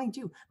fine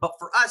too. But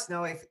for us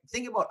now,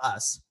 think about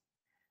us,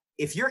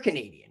 if you're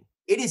Canadian,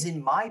 it is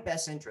in my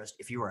best interest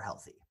if you are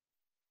healthy.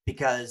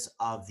 because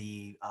of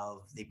the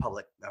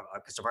public,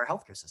 because of our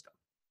healthcare system.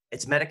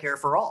 It's Medicare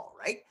for all,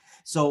 right?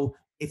 So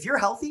if you're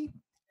healthy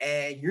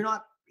and you're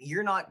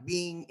not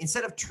being,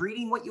 instead of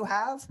treating what you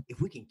have,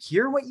 if we can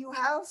cure what you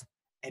have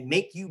and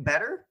make you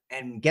better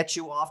and get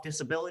you off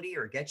disability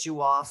or get you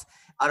off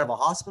out of a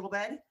hospital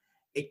bed,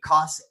 it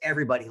costs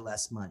everybody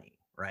less money,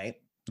 right?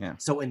 Yeah.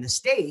 So in the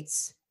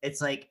States, it's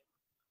like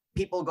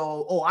people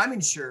go, oh, I'm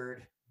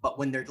insured. But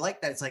when they're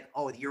like that, it's like,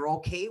 oh, you're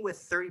okay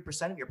with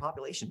 30% of your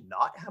population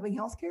not having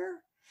healthcare?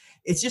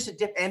 It's just a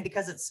dip. And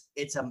because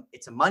it's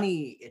a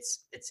money,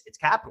 it's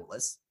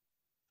capitalist.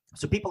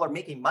 So people are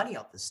making money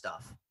off this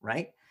stuff,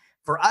 right?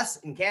 For us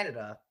in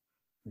Canada,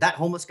 that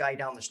homeless guy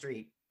down the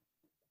street,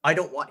 I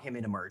don't want him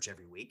in a merge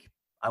every week.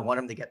 I want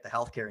him to get the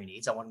healthcare he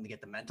needs. I want him to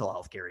get the mental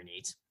health care he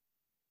needs.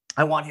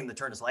 I want him to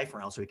turn his life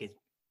around so he can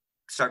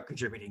start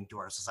contributing to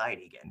our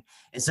society again,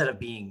 instead of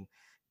being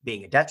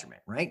a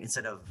detriment, right?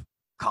 Instead of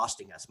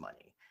costing us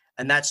money.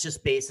 And that's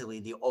just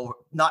basically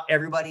not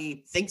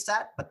everybody thinks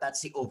that, but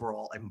that's the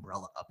overall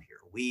umbrella up here.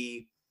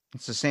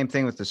 It's the same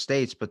thing with the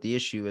States, but the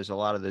issue is a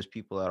lot of those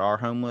people that are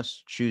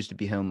homeless choose to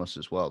be homeless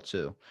as well,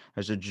 too.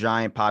 There's a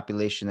giant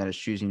population that is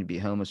choosing to be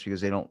homeless because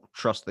they don't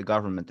trust the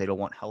government. They don't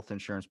want health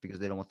insurance because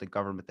they don't want the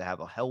government to have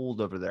a hold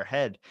over their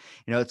head.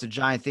 It's a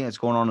giant thing that's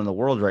going on in the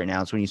world right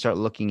now. It's when you start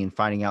looking and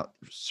finding out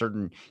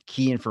certain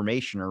key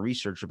information or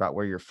research about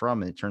where you're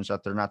from, and it turns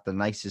out they're not the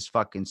nicest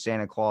fucking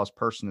Santa Claus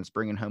person that's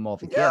bringing home all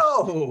the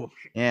gifts.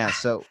 Yeah,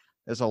 so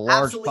there's a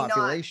large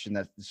population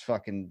that is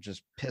fucking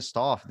just pissed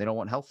off. They don't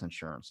want health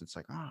insurance. It's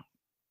like, oh,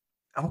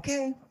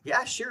 okay,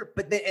 yeah, sure.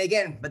 But then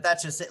again,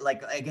 that's just it.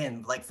 Like,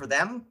 again, like for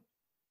them,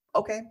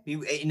 okay,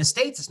 in the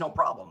States, it's no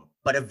problem.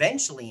 But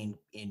eventually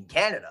in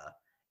Canada,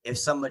 if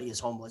somebody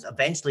is homeless,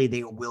 eventually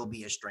there will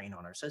be a strain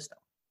on our system.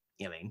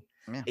 You know what I mean?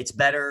 Yeah. It's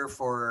better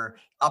for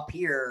up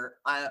here.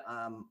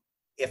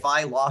 If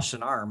I lost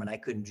an arm and I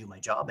couldn't do my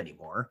job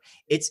anymore,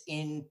 it's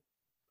in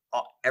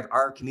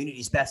our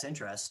community's best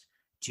interest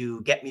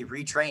to get me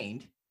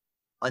retrained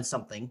on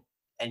something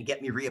and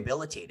get me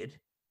rehabilitated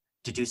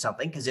to do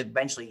something, because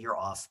eventually you're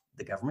off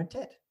the government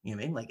tit. You know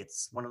what I mean? Like,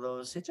 it's one of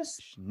those, it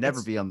just should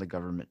never be on the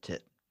government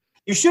tit.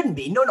 You shouldn't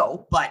be.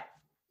 No. But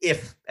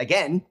if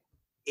I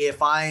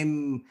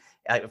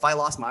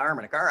lost my arm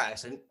in a car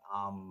accident,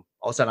 all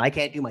of a sudden I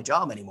can't do my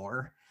job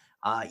anymore.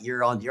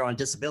 You're on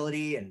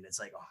disability, and it's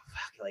like, oh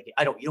fuck, like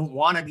you don't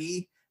want to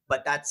be,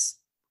 but that's,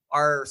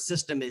 our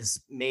system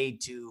is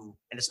made to,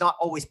 and it's not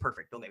always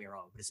perfect, don't get me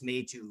wrong, but it's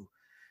made to,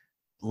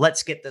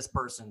 let's get this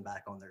person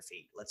back on their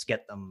feet. Let's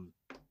get them.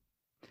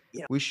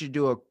 We should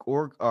do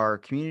our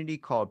community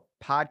called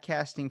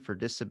Podcasting for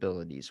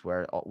Disabilities,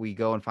 where we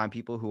go and find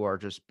people who are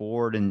just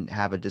bored and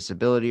have a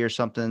disability or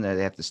something that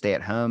they have to stay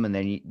at home, and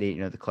they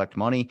to collect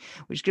money.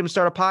 We just get them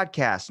start a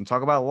podcast and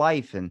talk about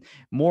life and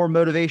more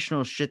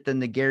motivational shit than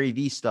the Gary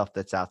Vee stuff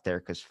that's out there.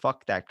 Cause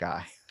fuck that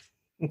guy.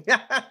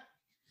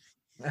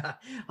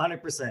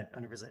 100%.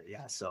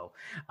 Yeah. So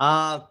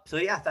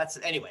yeah,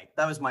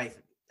 that was my,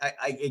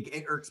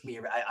 it irks me.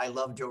 I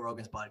love Joe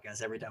Rogan's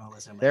podcast. Every time I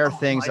listen, there are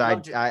things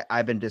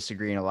I've been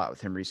disagreeing a lot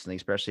with him recently,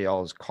 especially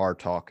all his car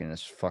talk and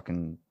his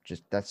fucking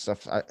just that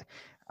stuff.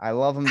 I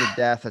love him to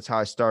death. That's how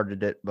I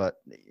started it. But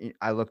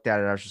I looked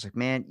at it, I was just like,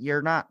 man,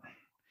 you're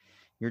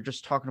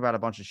just talking about a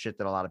bunch of shit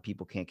that a lot of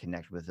people can't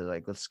connect with. They're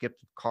like, let's skip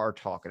the car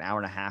talk. An hour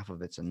and a half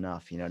of it's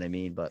enough. You know what I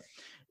mean? But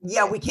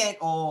yeah, we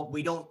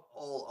don't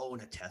all own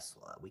a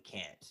Tesla. We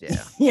can't.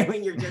 Yeah. I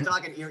mean, you're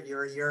talking,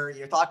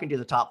 you're talking to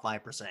the top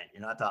 5%.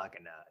 You're not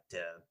talking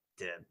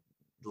to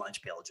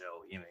Lunch Pail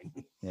Joe. You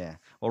mean? Yeah.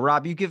 Well,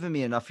 Rob, you've given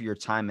me enough of your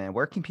time, man.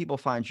 Where can people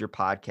find your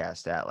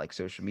podcast at? Like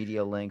social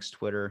media links,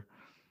 Twitter?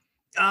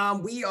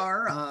 We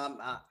are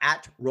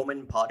at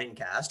Roman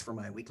Podcast for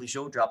my weekly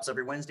show. Drops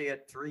every Wednesday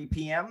at 3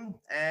 p.m.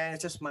 And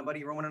it's just my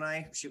buddy Roman and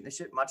I shooting the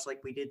shit, much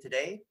like we did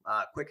today.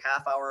 Quick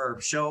half-hour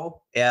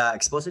show.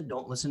 Explicit.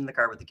 Don't listen in the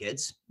car with the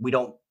kids. We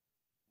don't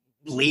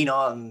lean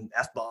on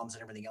F-bombs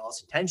and everything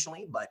else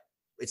intentionally, but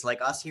it's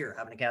like us here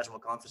having a casual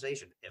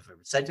conversation. If a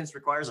sentence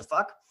requires a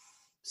fuck,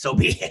 so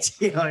be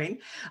it. You know what I mean?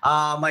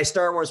 My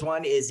Star Wars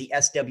one is the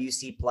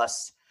SWC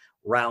Plus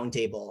Round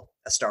Table,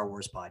 a Star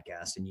Wars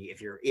podcast, and if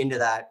you're into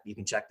that, you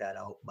can check that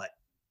out. But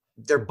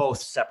they're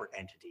both separate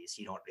entities.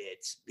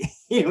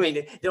 I mean,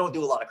 they don't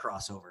do a lot of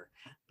crossover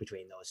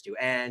between those two.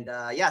 And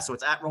so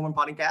it's at Roman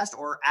Podcast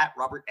or at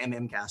Robert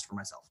Cast for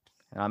myself.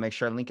 And I'll make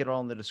sure I link it all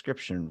in the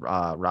description.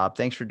 Rob,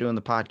 thanks for doing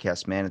the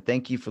podcast, man, and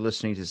thank you for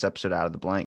listening to this episode Out of the Blank.